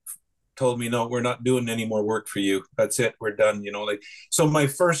actually told me, "No, we're not doing any more work for you. That's it. We're done." So my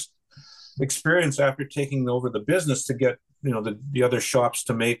first experience after taking over the business to get, the other shops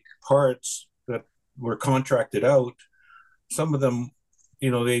to make parts that were contracted out, some of them,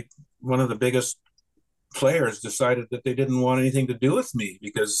 one of the biggest players decided that they didn't want anything to do with me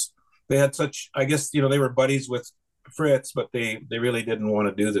because they had such, I guess, they were buddies with Fritz, but they really didn't want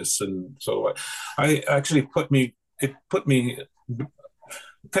to do this. And so I actually it put me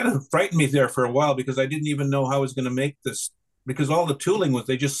kind of frightened me there for a while because I didn't even know how I was going to make this, because all the tooling was,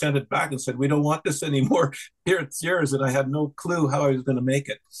 they just sent it back and said, "We don't want this anymore. Here, it's yours." And I had no clue how I was going to make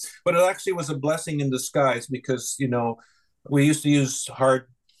it. But it actually was a blessing in disguise because, we used to use hard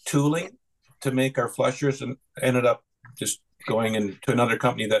tooling to make our flushers and ended up just going into another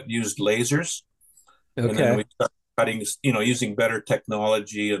company that used lasers. And then Okay. we started cutting, using better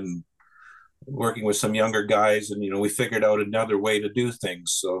technology and working with some younger guys. And, we figured out another way to do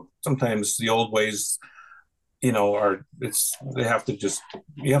things. So sometimes the old ways, they have to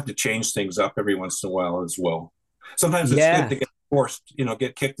you have to change things up every once in a while as well. Sometimes it's good Yeah. to get forced,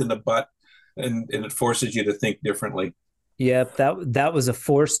 get kicked in the butt, and it forces you to think differently. Yep, that was a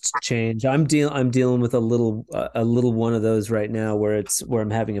forced change. I'm dealing with a little one of those right now where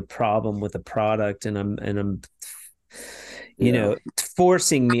I'm having a problem with a product and I'm Yeah.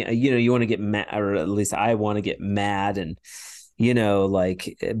 forcing me, you want to get mad, or at least I want to get mad, and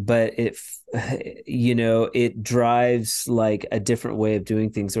like, but it drives like a different way of doing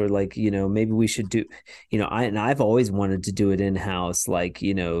things, or like, maybe we should do, I've always wanted to do it in house, like,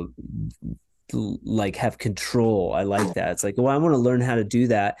 like have control. I like that. It's like, well, I want to learn how to do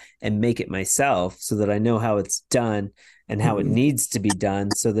that and make it myself so that I know how it's done and how it Mhm. needs to be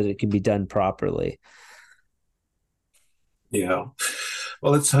done so that it can be done properly. Yeah.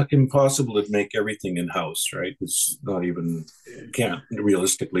 Well, it's impossible to make everything in house, right? It's not even, you can't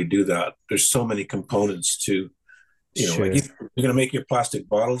realistically do that. There's so many components to, like Sure. you're going to make your plastic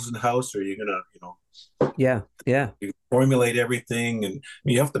bottles in house, or you're going to, Yeah. Yeah. you formulate everything, and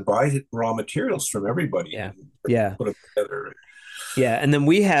you have to buy raw materials from everybody Yeah. and Yeah. put them together. Yeah, and then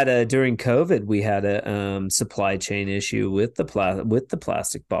we had a during COVID, we had a supply chain issue with with the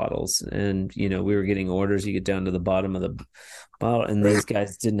plastic bottles, and we were getting orders. You get down to the bottom of the bottle, and Right. these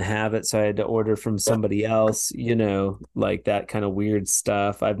guys didn't have it, so I had to order from somebody else. Like that kind of weird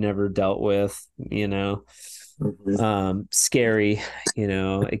stuff I've never dealt with. Mhm. Scary.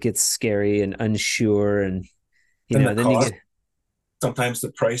 It ggets scary and unsure, and And the then you cost, get sometimes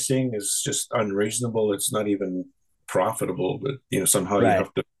the pricing is just unreasonable. It's not even profitable, but somehow you right.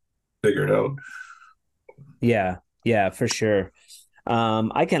 have to figure it out. Yeah, yeah, for sure.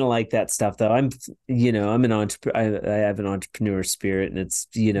 I kind of like that stuff though. I'm an entrepreneur. I have an entrepreneur spirit, and it's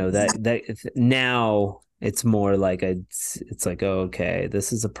that now it's more like it's like, oh, okay,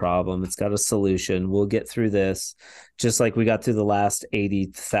 this is a problem. It's got a solution. We'll get through this, just like we got through the last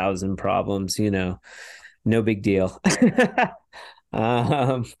 80,000 problems. No big deal.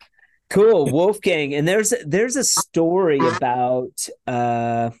 um, cool, Wolfgang. And there's a story about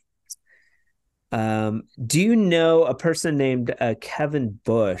do you know a person named Kevin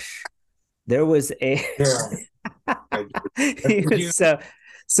Bush? There was a Yeah. Would you? so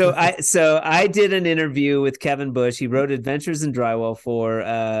so I did an interview with Kevin Bush. He wrote Adventures in Drywall for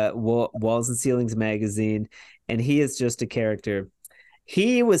Walls and Ceilings magazine, and he is just a character.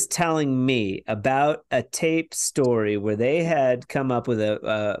 He was telling me about a tape story where they had come up with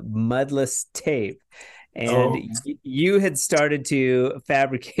a mudless tape, and Oh, you had started to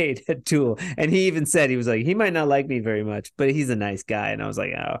fabricate a tool. And he even said, he was like, he might not like me very much, but he's a nice guy. And I was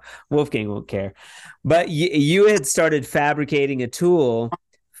like, oh, Wolfgang won't care. But you had started fabricating a tool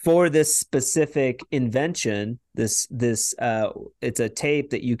for this specific invention. This it's a tape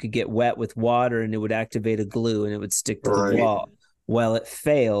that you could get wet with water, and it would activate a glue, and it would stick to the right. wall. Well, it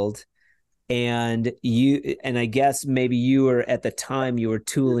failed, and I guess maybe you were, at the time you were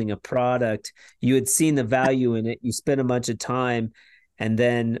tooling a product, you had seen the value in it, you spent a bunch of time, and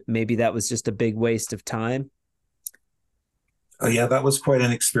then maybe that was just a big waste of time. Yeah, that was quite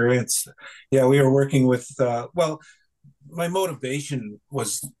an experience. Yeah, we were working with, well, my motivation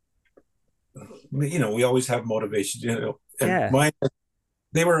was, we always have motivation, and Yeah. mine,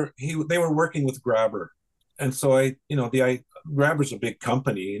 they were working with Grabber. And so Grabber's a big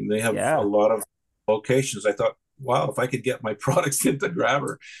company and they have a Yeah. lot of locations. I thought, wow, if I could get my products into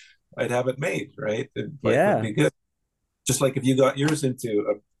Grabber, I'd have it made, right? And life would Yeah. be good. Just like if you got yours into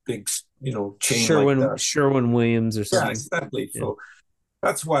a big, chain like Sherwin that. Sherwin Williams or Yeah, something. exactly. Yeah. So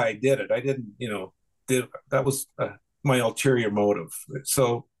that's why I did it. I didn't, that was my ulterior motive.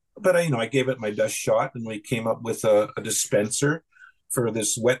 So, but I gave it my best shot, and we came up with a dispenser for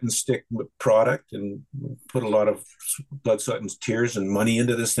this wet and stick product, and put a lot of blood, sweat, and tears and money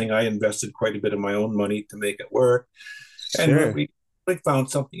into this thing. I invested quite a bit of my own money to make it work, and Sure. we found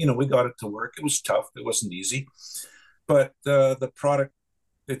something. We got it to work. It was tough. It wasn't easy, but the product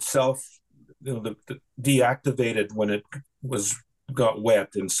itself, the deactivated when it was got wet,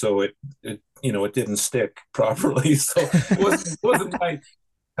 and so it didn't stick properly. So it wasn't my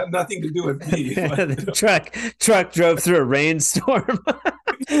had nothing to do with me. But, The truck drove through a rainstorm.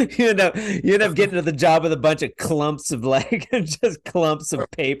 You end up getting to the job with a bunch of clumps of just clumps of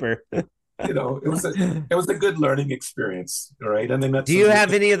paper. it was a good learning experience, right? And they met Do you some.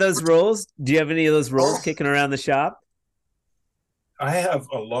 have any of those roles? Do you have any of those roles kicking around the shop? I have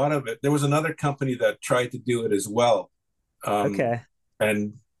a lot of it. There was another company that tried to do it as well, Okay.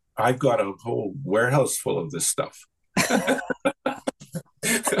 and I've got a whole warehouse full of this stuff.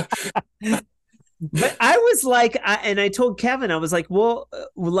 But I was like, and I told Kevin, I was like, well,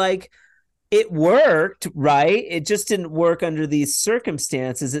 like it worked, right? It just didn't work under these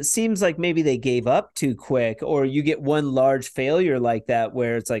circumstances. It seems like maybe they gave up too quick, or you get one large failure like that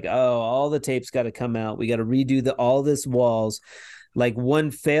where it's like, oh, all the tape's got to come out. We got to redo all this walls. Like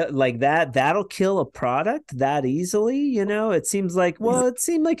one fail like that'll kill a product that easily. It seems like, well, it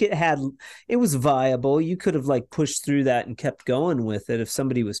seemed like it was viable. You could have like pushed through that and kept going with it if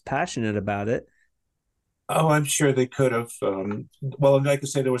somebody was passionate about it. Oh, I'm sure they could have. Well, like I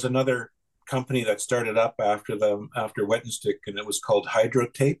say, there was another company that started up after Wet and Stick, and it was called Hydro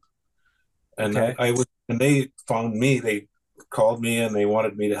Tape. And Okay. and they found me. They called me and they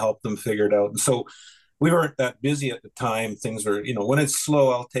wanted me to help them figure it out. And so we weren't that busy at the time. Things were, when it's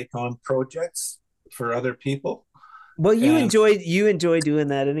slow, I'll take on projects for other people. Well, And you enjoy doing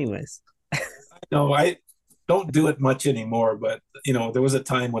that anyways. no, I don't do it much anymore, but there was a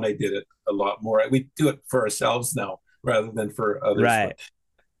time when I did it a lot more. We do it for ourselves now rather than for others. Right.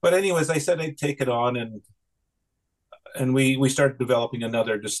 But anyways, I said I'd take it on, and we started developing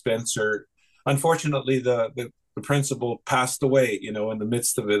another dispenser. Unfortunately, the principal passed away, in the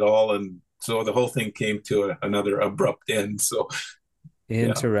midst of it all, and so the whole thing came to another abrupt end. So yeah,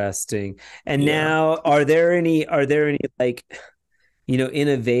 Interesting. And yeah. now, are there any like,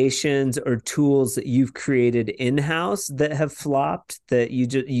 innovations or tools that you've created in-house that have flopped that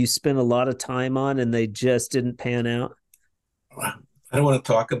you spent a lot of time on and they just didn't pan out? I don't want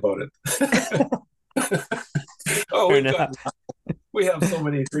to talk about it. Oh, Fair enough. we have so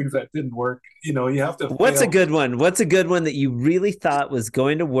many things that didn't work. You have to What's a fail. good one? What's a good one that you really thought was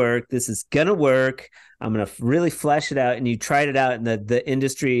going to work? This is going to work. I'm going to really flesh it out. And you tried it out in the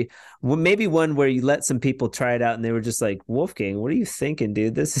industry. Well, maybe one where you let some people try it out and they were just like, Wolfgang, what are you thinking,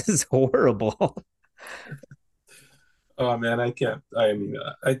 dude? This is horrible. Oh man, I can't. I mean,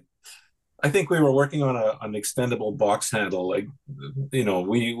 I think we were working on an extendable box handle. Like,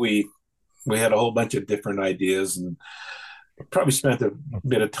 we had a whole bunch of different ideas and probably spent a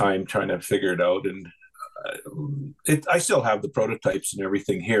bit of time trying to figure it out. And I still have the prototypes and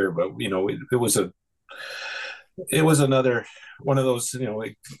everything here, but it was another one of those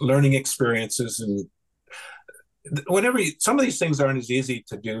like learning experiences. And some of these things aren't as easy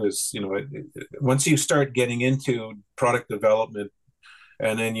to do as once you start getting into product development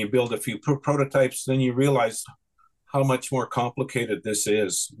and then you build a few prototypes, then you realize how much more complicated this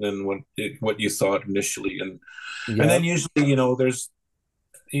is than what you thought initially. And then Yep. usually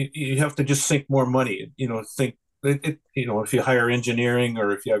you have to just sink more money. Think if you hire engineering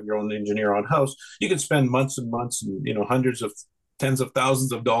or if you have your own engineer on house, you can spend months and months and hundreds of tens of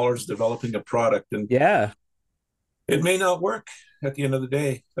thousands of dollars developing a product, and Yeah. it may not work at the end of the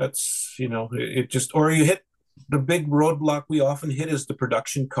day. That's it just, or you hit the big roadblock we often hit is the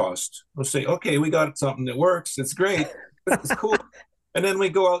production cost. We'll say, okay, we got something that works, it's great, it's cool, and then we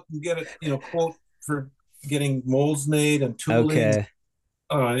go out and get it, quote for getting molds made and tooling. Okay.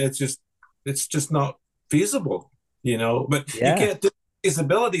 It's just not feasible. But you Yeah. can't do a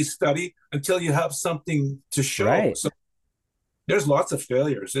feasibility study until you have something to show. Right. So there's lots of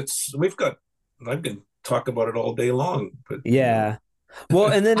failures. I've been talking about it all day long, but Yeah.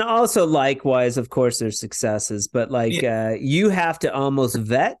 Well, and then also likewise, of course, there's successes, but like yeah, you have to almost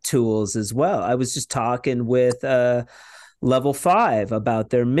vet tools as well. I was just talking with Level 5 about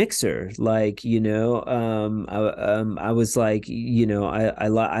their mixer. Like, I was like, I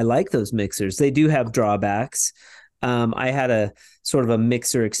like those mixers. They do have drawbacks. I had a sort of a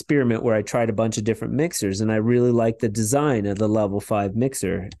mixer experiment where I tried a bunch of different mixers, and I really liked the design of the Level 5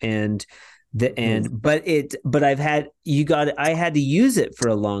 mixer. And but I had to use it for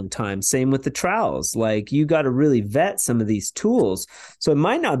a long time. Same with the trowels. Like, you got to really vet some of these tools. So it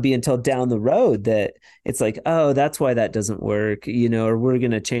might not be until down the road that it's like, oh, that's why that doesn't work, or we're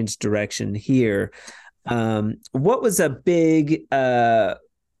going to change direction here. What was a big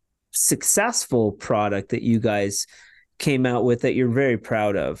successful product that you guys came out with that you're very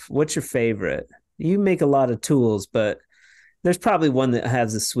proud of? What's your favorite? You make a lot of tools, but there's probably one that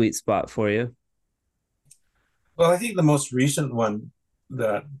has a sweet spot for you. well, I think the most recent one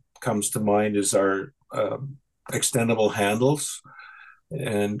that comes to mind is our extendable handles,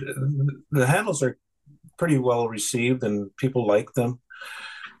 and the handles are pretty well received and people like them,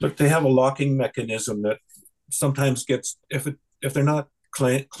 but they have a locking mechanism that sometimes gets, if they're not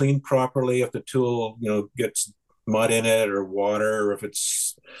cleaned properly, if the tool gets mud in it or water, or if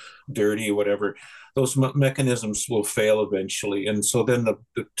it's dirty, whatever, those mechanisms will fail eventually. And so then the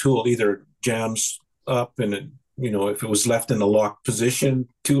tool either jams up, and if it was left in a locked position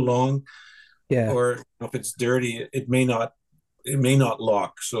too long, Yeah. or if it's dirty, it may not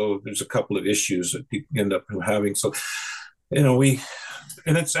lock. So there's a couple of issues that people end up having. So and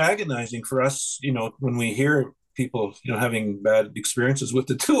it's agonizing for us, when we hear people, having bad experiences with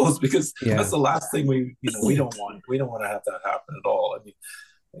the tools, because that's Yeah. the last thing we don't want to have that happen at all. I mean,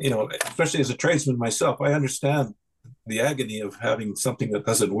 especially as a tradesman myself, I understand the agony of having something that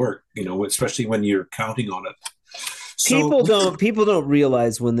doesn't work, especially when you're counting on it. So People don't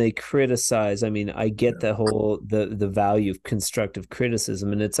realize when they criticize. I mean, I get the value of constructive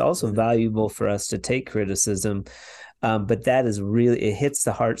criticism, and it's also valuable for us to take criticism. But that is really, it hits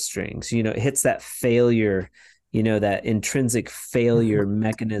the heartstrings, it hits that failure, that intrinsic failure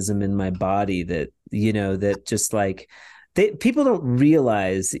mechanism in my body that just like, People don't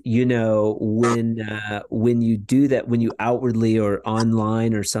realize, when you do that, when you outwardly or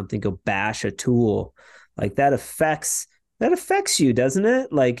online or something go bash a tool, like that affects you, doesn't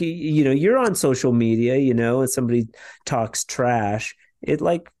it? Like you're on social media, and somebody talks trash, it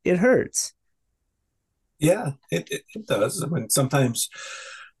hurts. Yeah, it does. I mean, sometimes,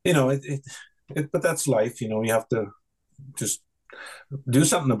 but that's life. You have to just do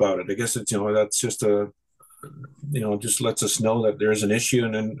something about it. I guess that's just just lets us know that there's an issue.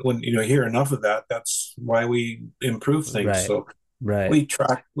 And then when, hear enough of that, that's why we improve things. Right. So Right. we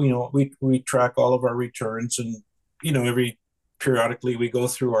track, we track all of our returns, and, every periodically we go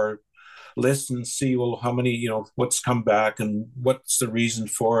through our list and see, well, how many, what's come back and what's the reason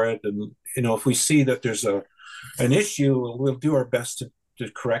for it. And, if we see that there's an issue, we'll do our best to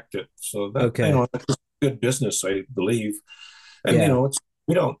correct it. So that, Okay. that's good business, I believe. And, Yeah.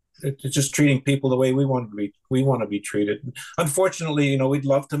 we don't, it's just treating people the way we want to be treated. Unfortunately, we'd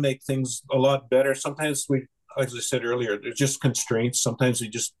love to make things a lot better. Sometimes as I said earlier, there's just constraints. Sometimes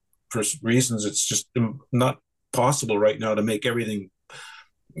for reasons, it's just not possible right now to make everything,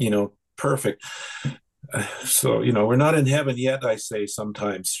 perfect. So, we're not in heaven yet, I say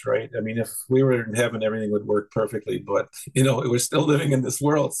sometimes, right? I mean, if we were in heaven, everything would work perfectly, but, we're still living in this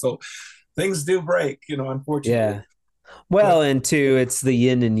world. So things do break, unfortunately. Yeah. Well, But and two, it's the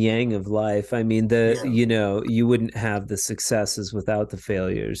yin and yang of life. I mean, yeah, you wouldn't have the successes without the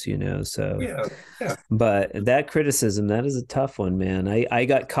failures, so. yeah, yeah. But that criticism, that is a tough one, man. I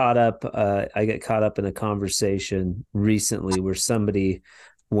got caught up in a conversation recently where somebody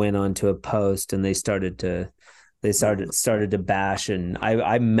went onto a post and they started to bash, and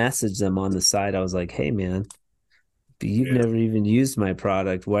I messaged them on the side. I was like, "Hey, man, you've Yeah. never even used my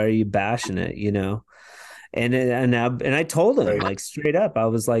product. Why are you bashing it?" And I told him, Right. like, straight up, I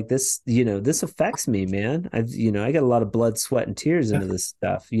was like, this affects me, man. I got a lot of blood, sweat, and tears into this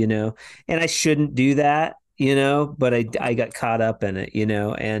stuff, and I shouldn't do that, but I got caught up in it,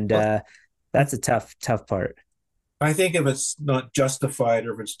 and Well, that's a tough part. I think if it's not justified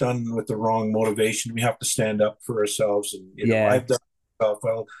or if it's done with the wrong motivation, we have to stand up for ourselves. And, Yeah. I've done stuff.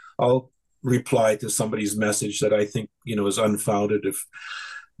 I'll reply to somebody's message that I think, is unfounded. If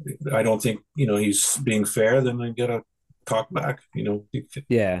I don't think, he's being fair, then I gotta talk back.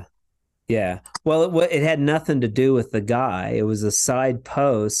 Yeah. Yeah. Well, it had nothing to do with the guy. It was a side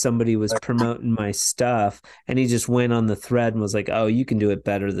post. Somebody was promoting my stuff, and he just went on the thread and was like, "Oh, you can do it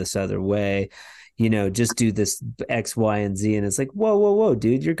better this other way. Just do this X, Y, and Z." And it's like, whoa, whoa, whoa,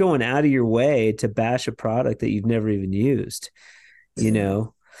 dude, you're going out of your way to bash a product that you've never even used, you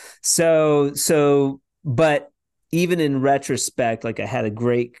know? But even in retrospect, like I had a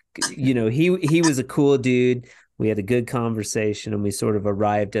great, he was a cool dude. We had a good conversation and we sort of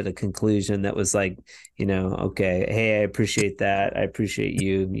arrived at a conclusion that was like, okay, hey, I appreciate that. I appreciate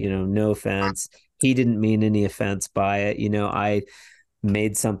you, no offense. He didn't mean any offense by it. I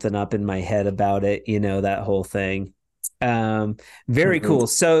made something up in my head about it, that whole thing. Very Mhm. cool.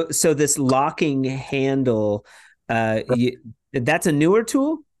 So this locking handle, that's a newer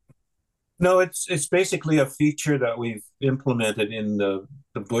tool? No, it's basically a feature that we've implemented in the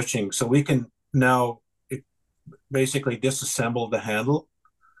bushing, so we can now basically disassemble the handle.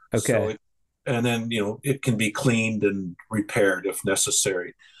 So Okay. it, and then it can be cleaned and repaired if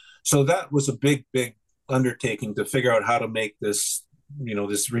necessary. So that was a big undertaking to figure out how to make this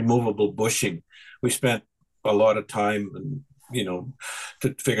removable bushing. We spent a lot of time and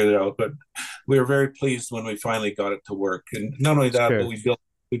to figure it out, but we were very pleased when we finally got it to work. And not only that, but Sure.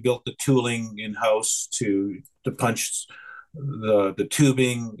 we built the tooling in house to punch the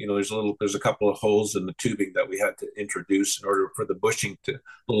tubing. There's a couple of holes in the tubing that we had to introduce in order for the bushing to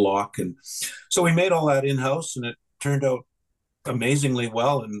lock. And so we made all that in house, and it turned out amazingly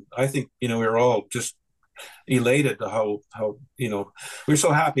well. And I think we were all just elated to how we're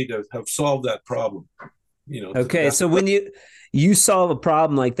so happy to have solved that problem. To the Okay. best. So when you solve a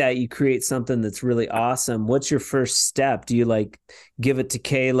problem like that, you create something that's really awesome. What's your first step? Do you like give it to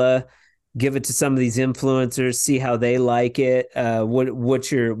Kayla, give it to some of these influencers, see how they like it?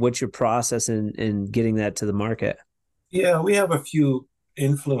 What's your process in getting that to the market? Yeah, we have a few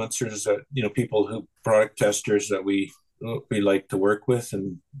influencers that people who product testers that we like to work with,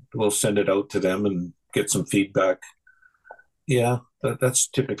 and we'll send it out to them and get some feedback. Yeah, that's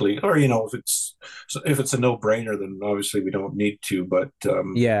typically, or if it's a no-brainer, then obviously we don't need to.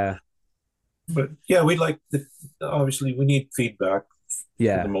 Yeah. But yeah, we like the obviously we need feedback for the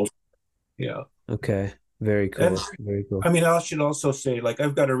Yeah. most. Yeah, Okay. Very and cool. Very cool. I mean, I should also say, like,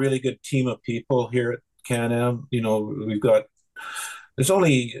 I've got a really good team of people here at CanAm. We've got there's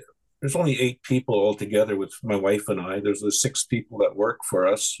only there's only 8 people altogether with my wife and I. There's the 6 people that work for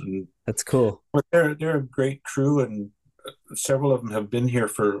us, and That's cool. but they're a great crew, and several of them have been here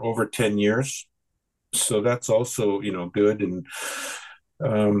for over 10 years. So that's also, good. And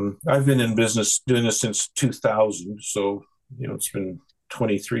I've been in business doing this since 2000. So, it's been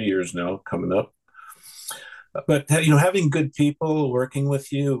 23 years now coming up. But, having good people working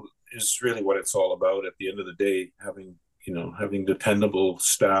with you is really what it's all about at the end of the day. Having dependable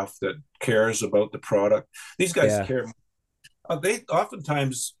staff that cares about the product. These guys Yeah. care. They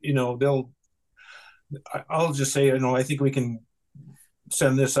oftentimes, I'll just say, I think we can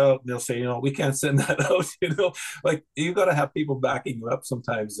send this out, and they'll say, we can't send that out. Like you got to have people backing you up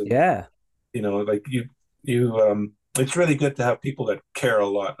sometimes, and Yeah. like you it's really good to have people that care a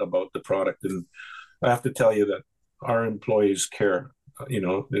lot about the product. And I have to tell you that our employees care,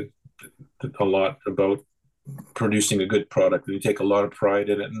 a lot about producing a good product. We take a lot of pride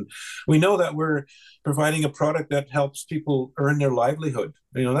in it, and we know that we're providing a product that helps people earn their livelihood.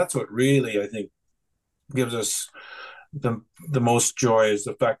 That's what really, I think, gives us the most joy, is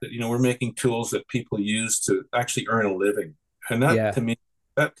the fact that we're making tools that people use to actually earn a living, and Yeah.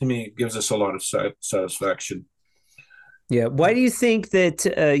 that to me gives us a lot of satisfaction. Yeah. Why do you think that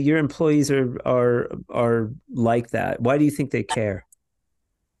your employees are like that? Why do you think they care?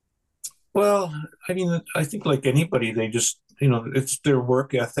 Well, I mean, I think like anybody, they just it's their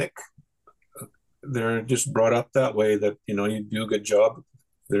work ethic. They're just brought up that way, that you do a good job.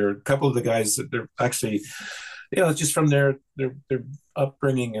 There are a couple of the guys that they're actually, it's just from their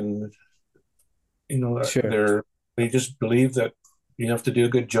upbringing, and Sure. they just believe that you have to do a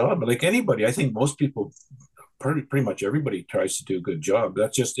good job. Like anybody, I think most people, pretty much everybody, tries to do a good job.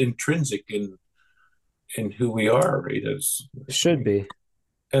 That's just intrinsic in who we are, right? As Should be.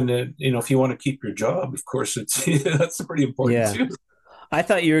 And then, if you want to keep your job, of course, it's that's pretty important Yeah. too. I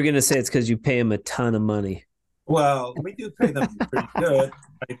thought you were going to say it's because you pay them a ton of money. Well, we do pay them pretty good.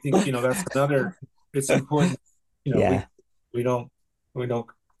 I think, that's another, it's important, Yeah. we don't, we don't,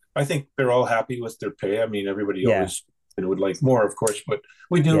 I think they're all happy with their pay. I mean, everybody Yeah. always would like more, of course, but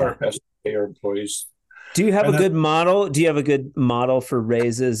we do our Yeah. best to pay our employees. Do you have a And that, good model? Do you have a good model for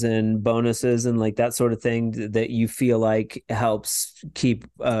raises and bonuses and like that sort of thing that you feel like helps keep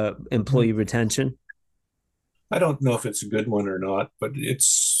employee retention? I don't know if it's a good one or not, but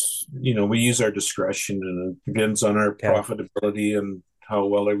it's, we use our discretion, and it depends on our Okay. profitability and how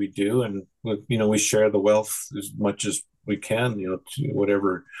well we do. And, we share the wealth as much as we can, to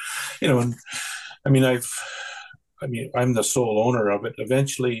whatever, and I mean, I'm the sole owner of it.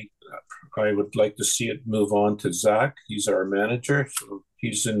 Eventually, I would like to see it move on to Zach. He's our manager. So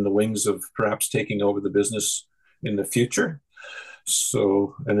he's in the wings of perhaps taking over the business in the future.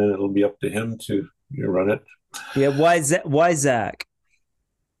 So, and then it'll be up to him to run it. Yeah. Why Zach?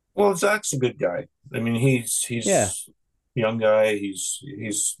 Well, Zach's a good guy. I mean, Yeah. he's a young guy.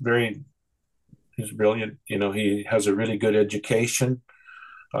 He's brilliant. He has a really good education.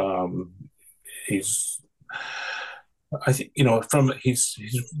 Um, he's I think he's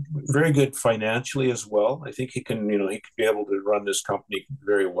very good financially as well. I think he could be able to run this company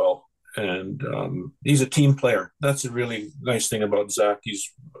very well. And he's a team player. That's a really nice thing about Zach. He's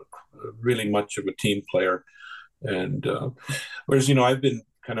really much of a team player. And whereas I've been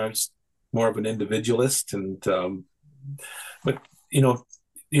kind of more of an individualist, and but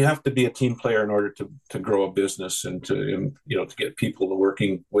you have to be a team player in order to grow a business, and to get people to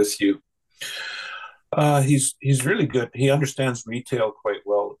working with you. He's really good. He understands retail quite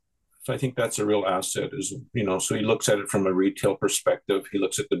well. So I think that's a real asset, is, so he looks at it from a retail perspective. He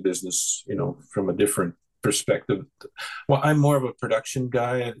looks at the business, from a different perspective. Well, I'm more of a production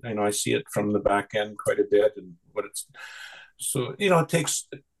guy. I see it from the back end quite a bit, and it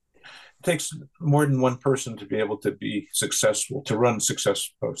takes more than one person to be able to be successful, to run a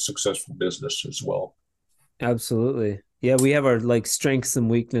successful business as well. Absolutely. Yeah, we have our like strengths and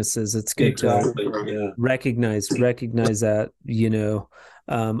weaknesses. It's good to Exactly. Yeah. recognize that,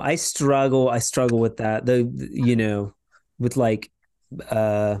 I struggle with that. With like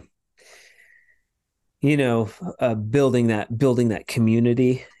uh building that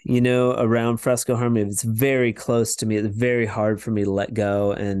community, around Fresco Harmony. It's very close to me. It's very hard for me to let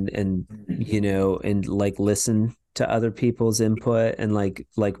go and like listen to other people's input and like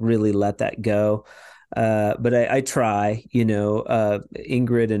really let that go. But I try,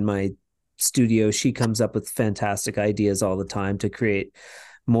 Ingrid in my studio, she comes up with fantastic ideas all the time to create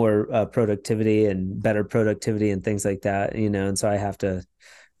more productivity and better productivity and things like that, and so I have to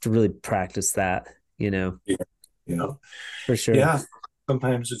really practice that, Yeah. You know, for sure. yeah.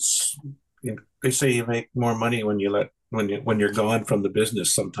 Sometimes they say you make more money when you let when you're gone from the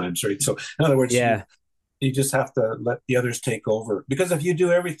business sometimes, right? So in other words, Yeah. you just have to let the others take over, because if you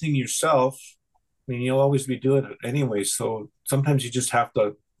do everything yourself, I mean, you'll always be doing it anyway. So sometimes you just have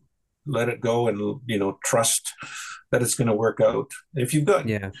to let it go and, trust that it's going to work out. If you've got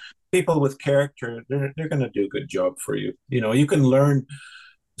Yeah. people with character, they're going to do a good job for you. You can learn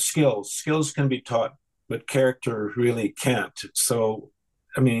skills. Skills can be taught, but character really can't. So,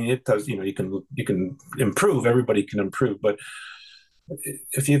 I mean, it does. You can improve. Everybody can improve, but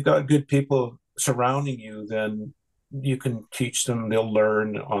if you've got good people surrounding you, then you can teach them. They'll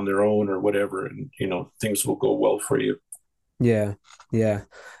learn on their own or whatever, and things will go well for you. Yeah. Yeah.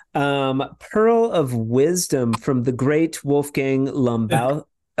 Pearl of wisdom from the great Wolfgang Lumbau.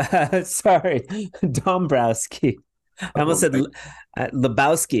 Sorry, Dombrowski. I almost said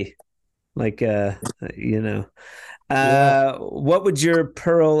Lebowski, like Yeah, what would your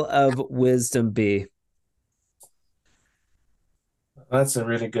pearl of wisdom be? that's a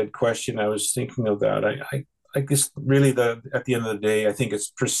really good question. I was thinking of that. I guess really at the end of the day, I think it's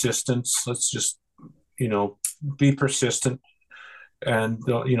persistence. Let's just be persistent, and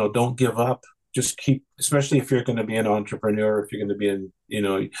don't give up. Just keep, especially if you're going to be an entrepreneur, if you're going to be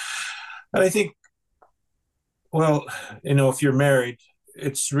and I think, well, if you're married,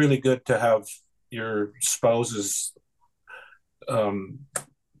 it's really good to have your spouse's um,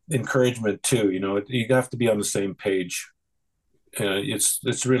 encouragement too. You have to be on the same page.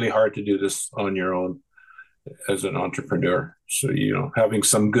 It's really hard to do this on your own as an entrepreneur. So, having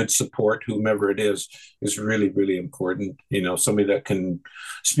some good support, whomever it is really, really important. Somebody that can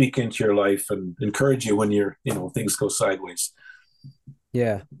speak into your life and encourage you when things go sideways.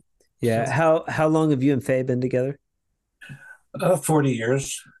 Yeah. Yeah. So, How long have you and Faye been together? 40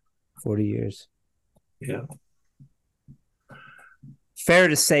 years. 40 years. Yeah. Fair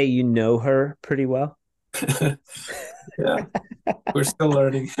to say you know her pretty well. Yeah. We're still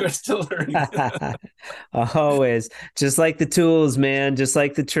learning. We're still learning. Always. Just like the tools, man. Just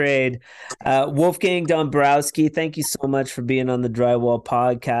like the trade. Wolfgang Dombrowski, thank you so much for being on the Drywall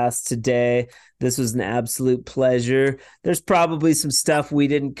Podcast today. This was an absolute pleasure. There's probably some stuff we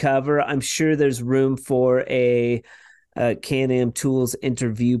didn't cover. I'm sure there's room for a CanAm Tools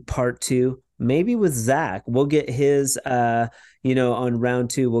interview part 2. Maybe with Zach. We'll get his on round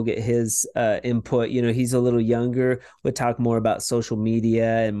 2, we'll get his input. He's a little younger. We'll talk more about social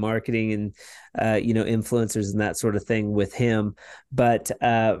media and marketing and influencers and that sort of thing with him. But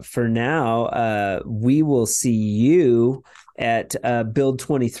for now, we will see you at Build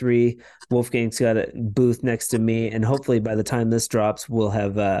 23. Wolfgang's got a booth next to me, and hopefully by the time this drops, we'll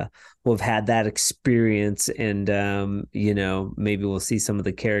have had that experience, and maybe we'll see some of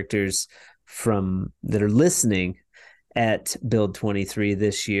the characters from that are listening at Build 23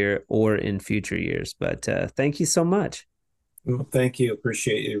 this year or in future years. But thank you so much. Well, thank you.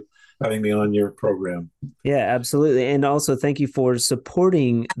 Appreciate you having me on your program. Yeah, absolutely. And also thank you for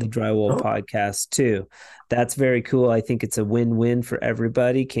supporting the Drywall Podcast too. That's very cool. I think it's a win-win for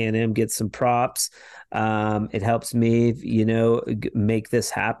everybody. CanAm gets some props. It helps me, make this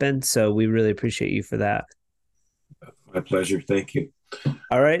happen. So we really appreciate you for that. My pleasure. Thank you.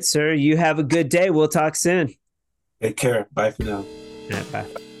 All right, sir. You have a good day. We'll talk soon. Take care. Bye for now. Yeah, bye.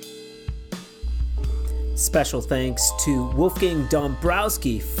 Special thanks to Wolfgang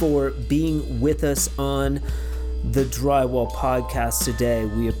Dombrowski for being with us on the Drywall Podcast today.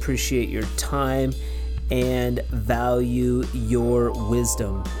 We appreciate your time and value your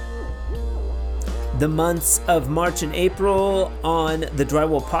wisdom. The months of March and April on the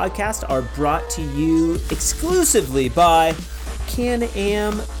Drywall Podcast are brought to you exclusively by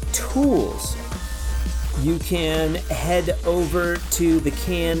CanAm Tools. You can head over to the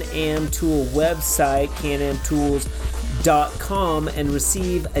CanAm Tool website, canamtools.com, and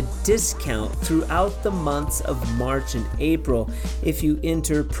receive a discount throughout the months of March and April if you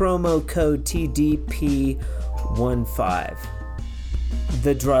enter promo code TDP15.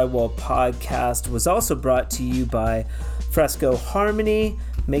 The Drywall Podcast was also brought to you by Fresco Harmony,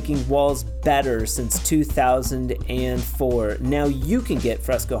 making walls better since 2004. Now you can get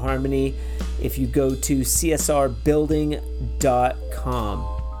Fresco Harmony if you go to csrbuilding.com.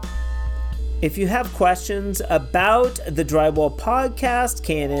 If you have questions about the Drywall Podcast,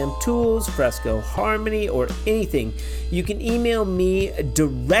 CanAm Tools, Fresco Harmony, or anything, you can email me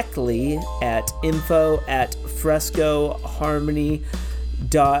directly at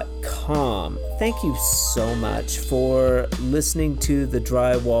info@frescoharmony.com. Thank you so much for listening to the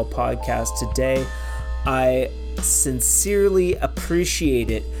Drywall Podcast today. I sincerely appreciate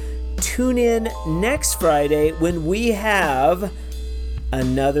it. Tune in next Friday when we have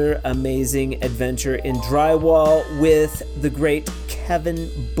another amazing adventure in drywall with the great Kevin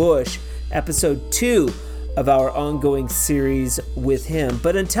Bush, episode 2 of our ongoing series with him.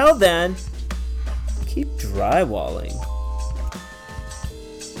 But until then, keep drywalling.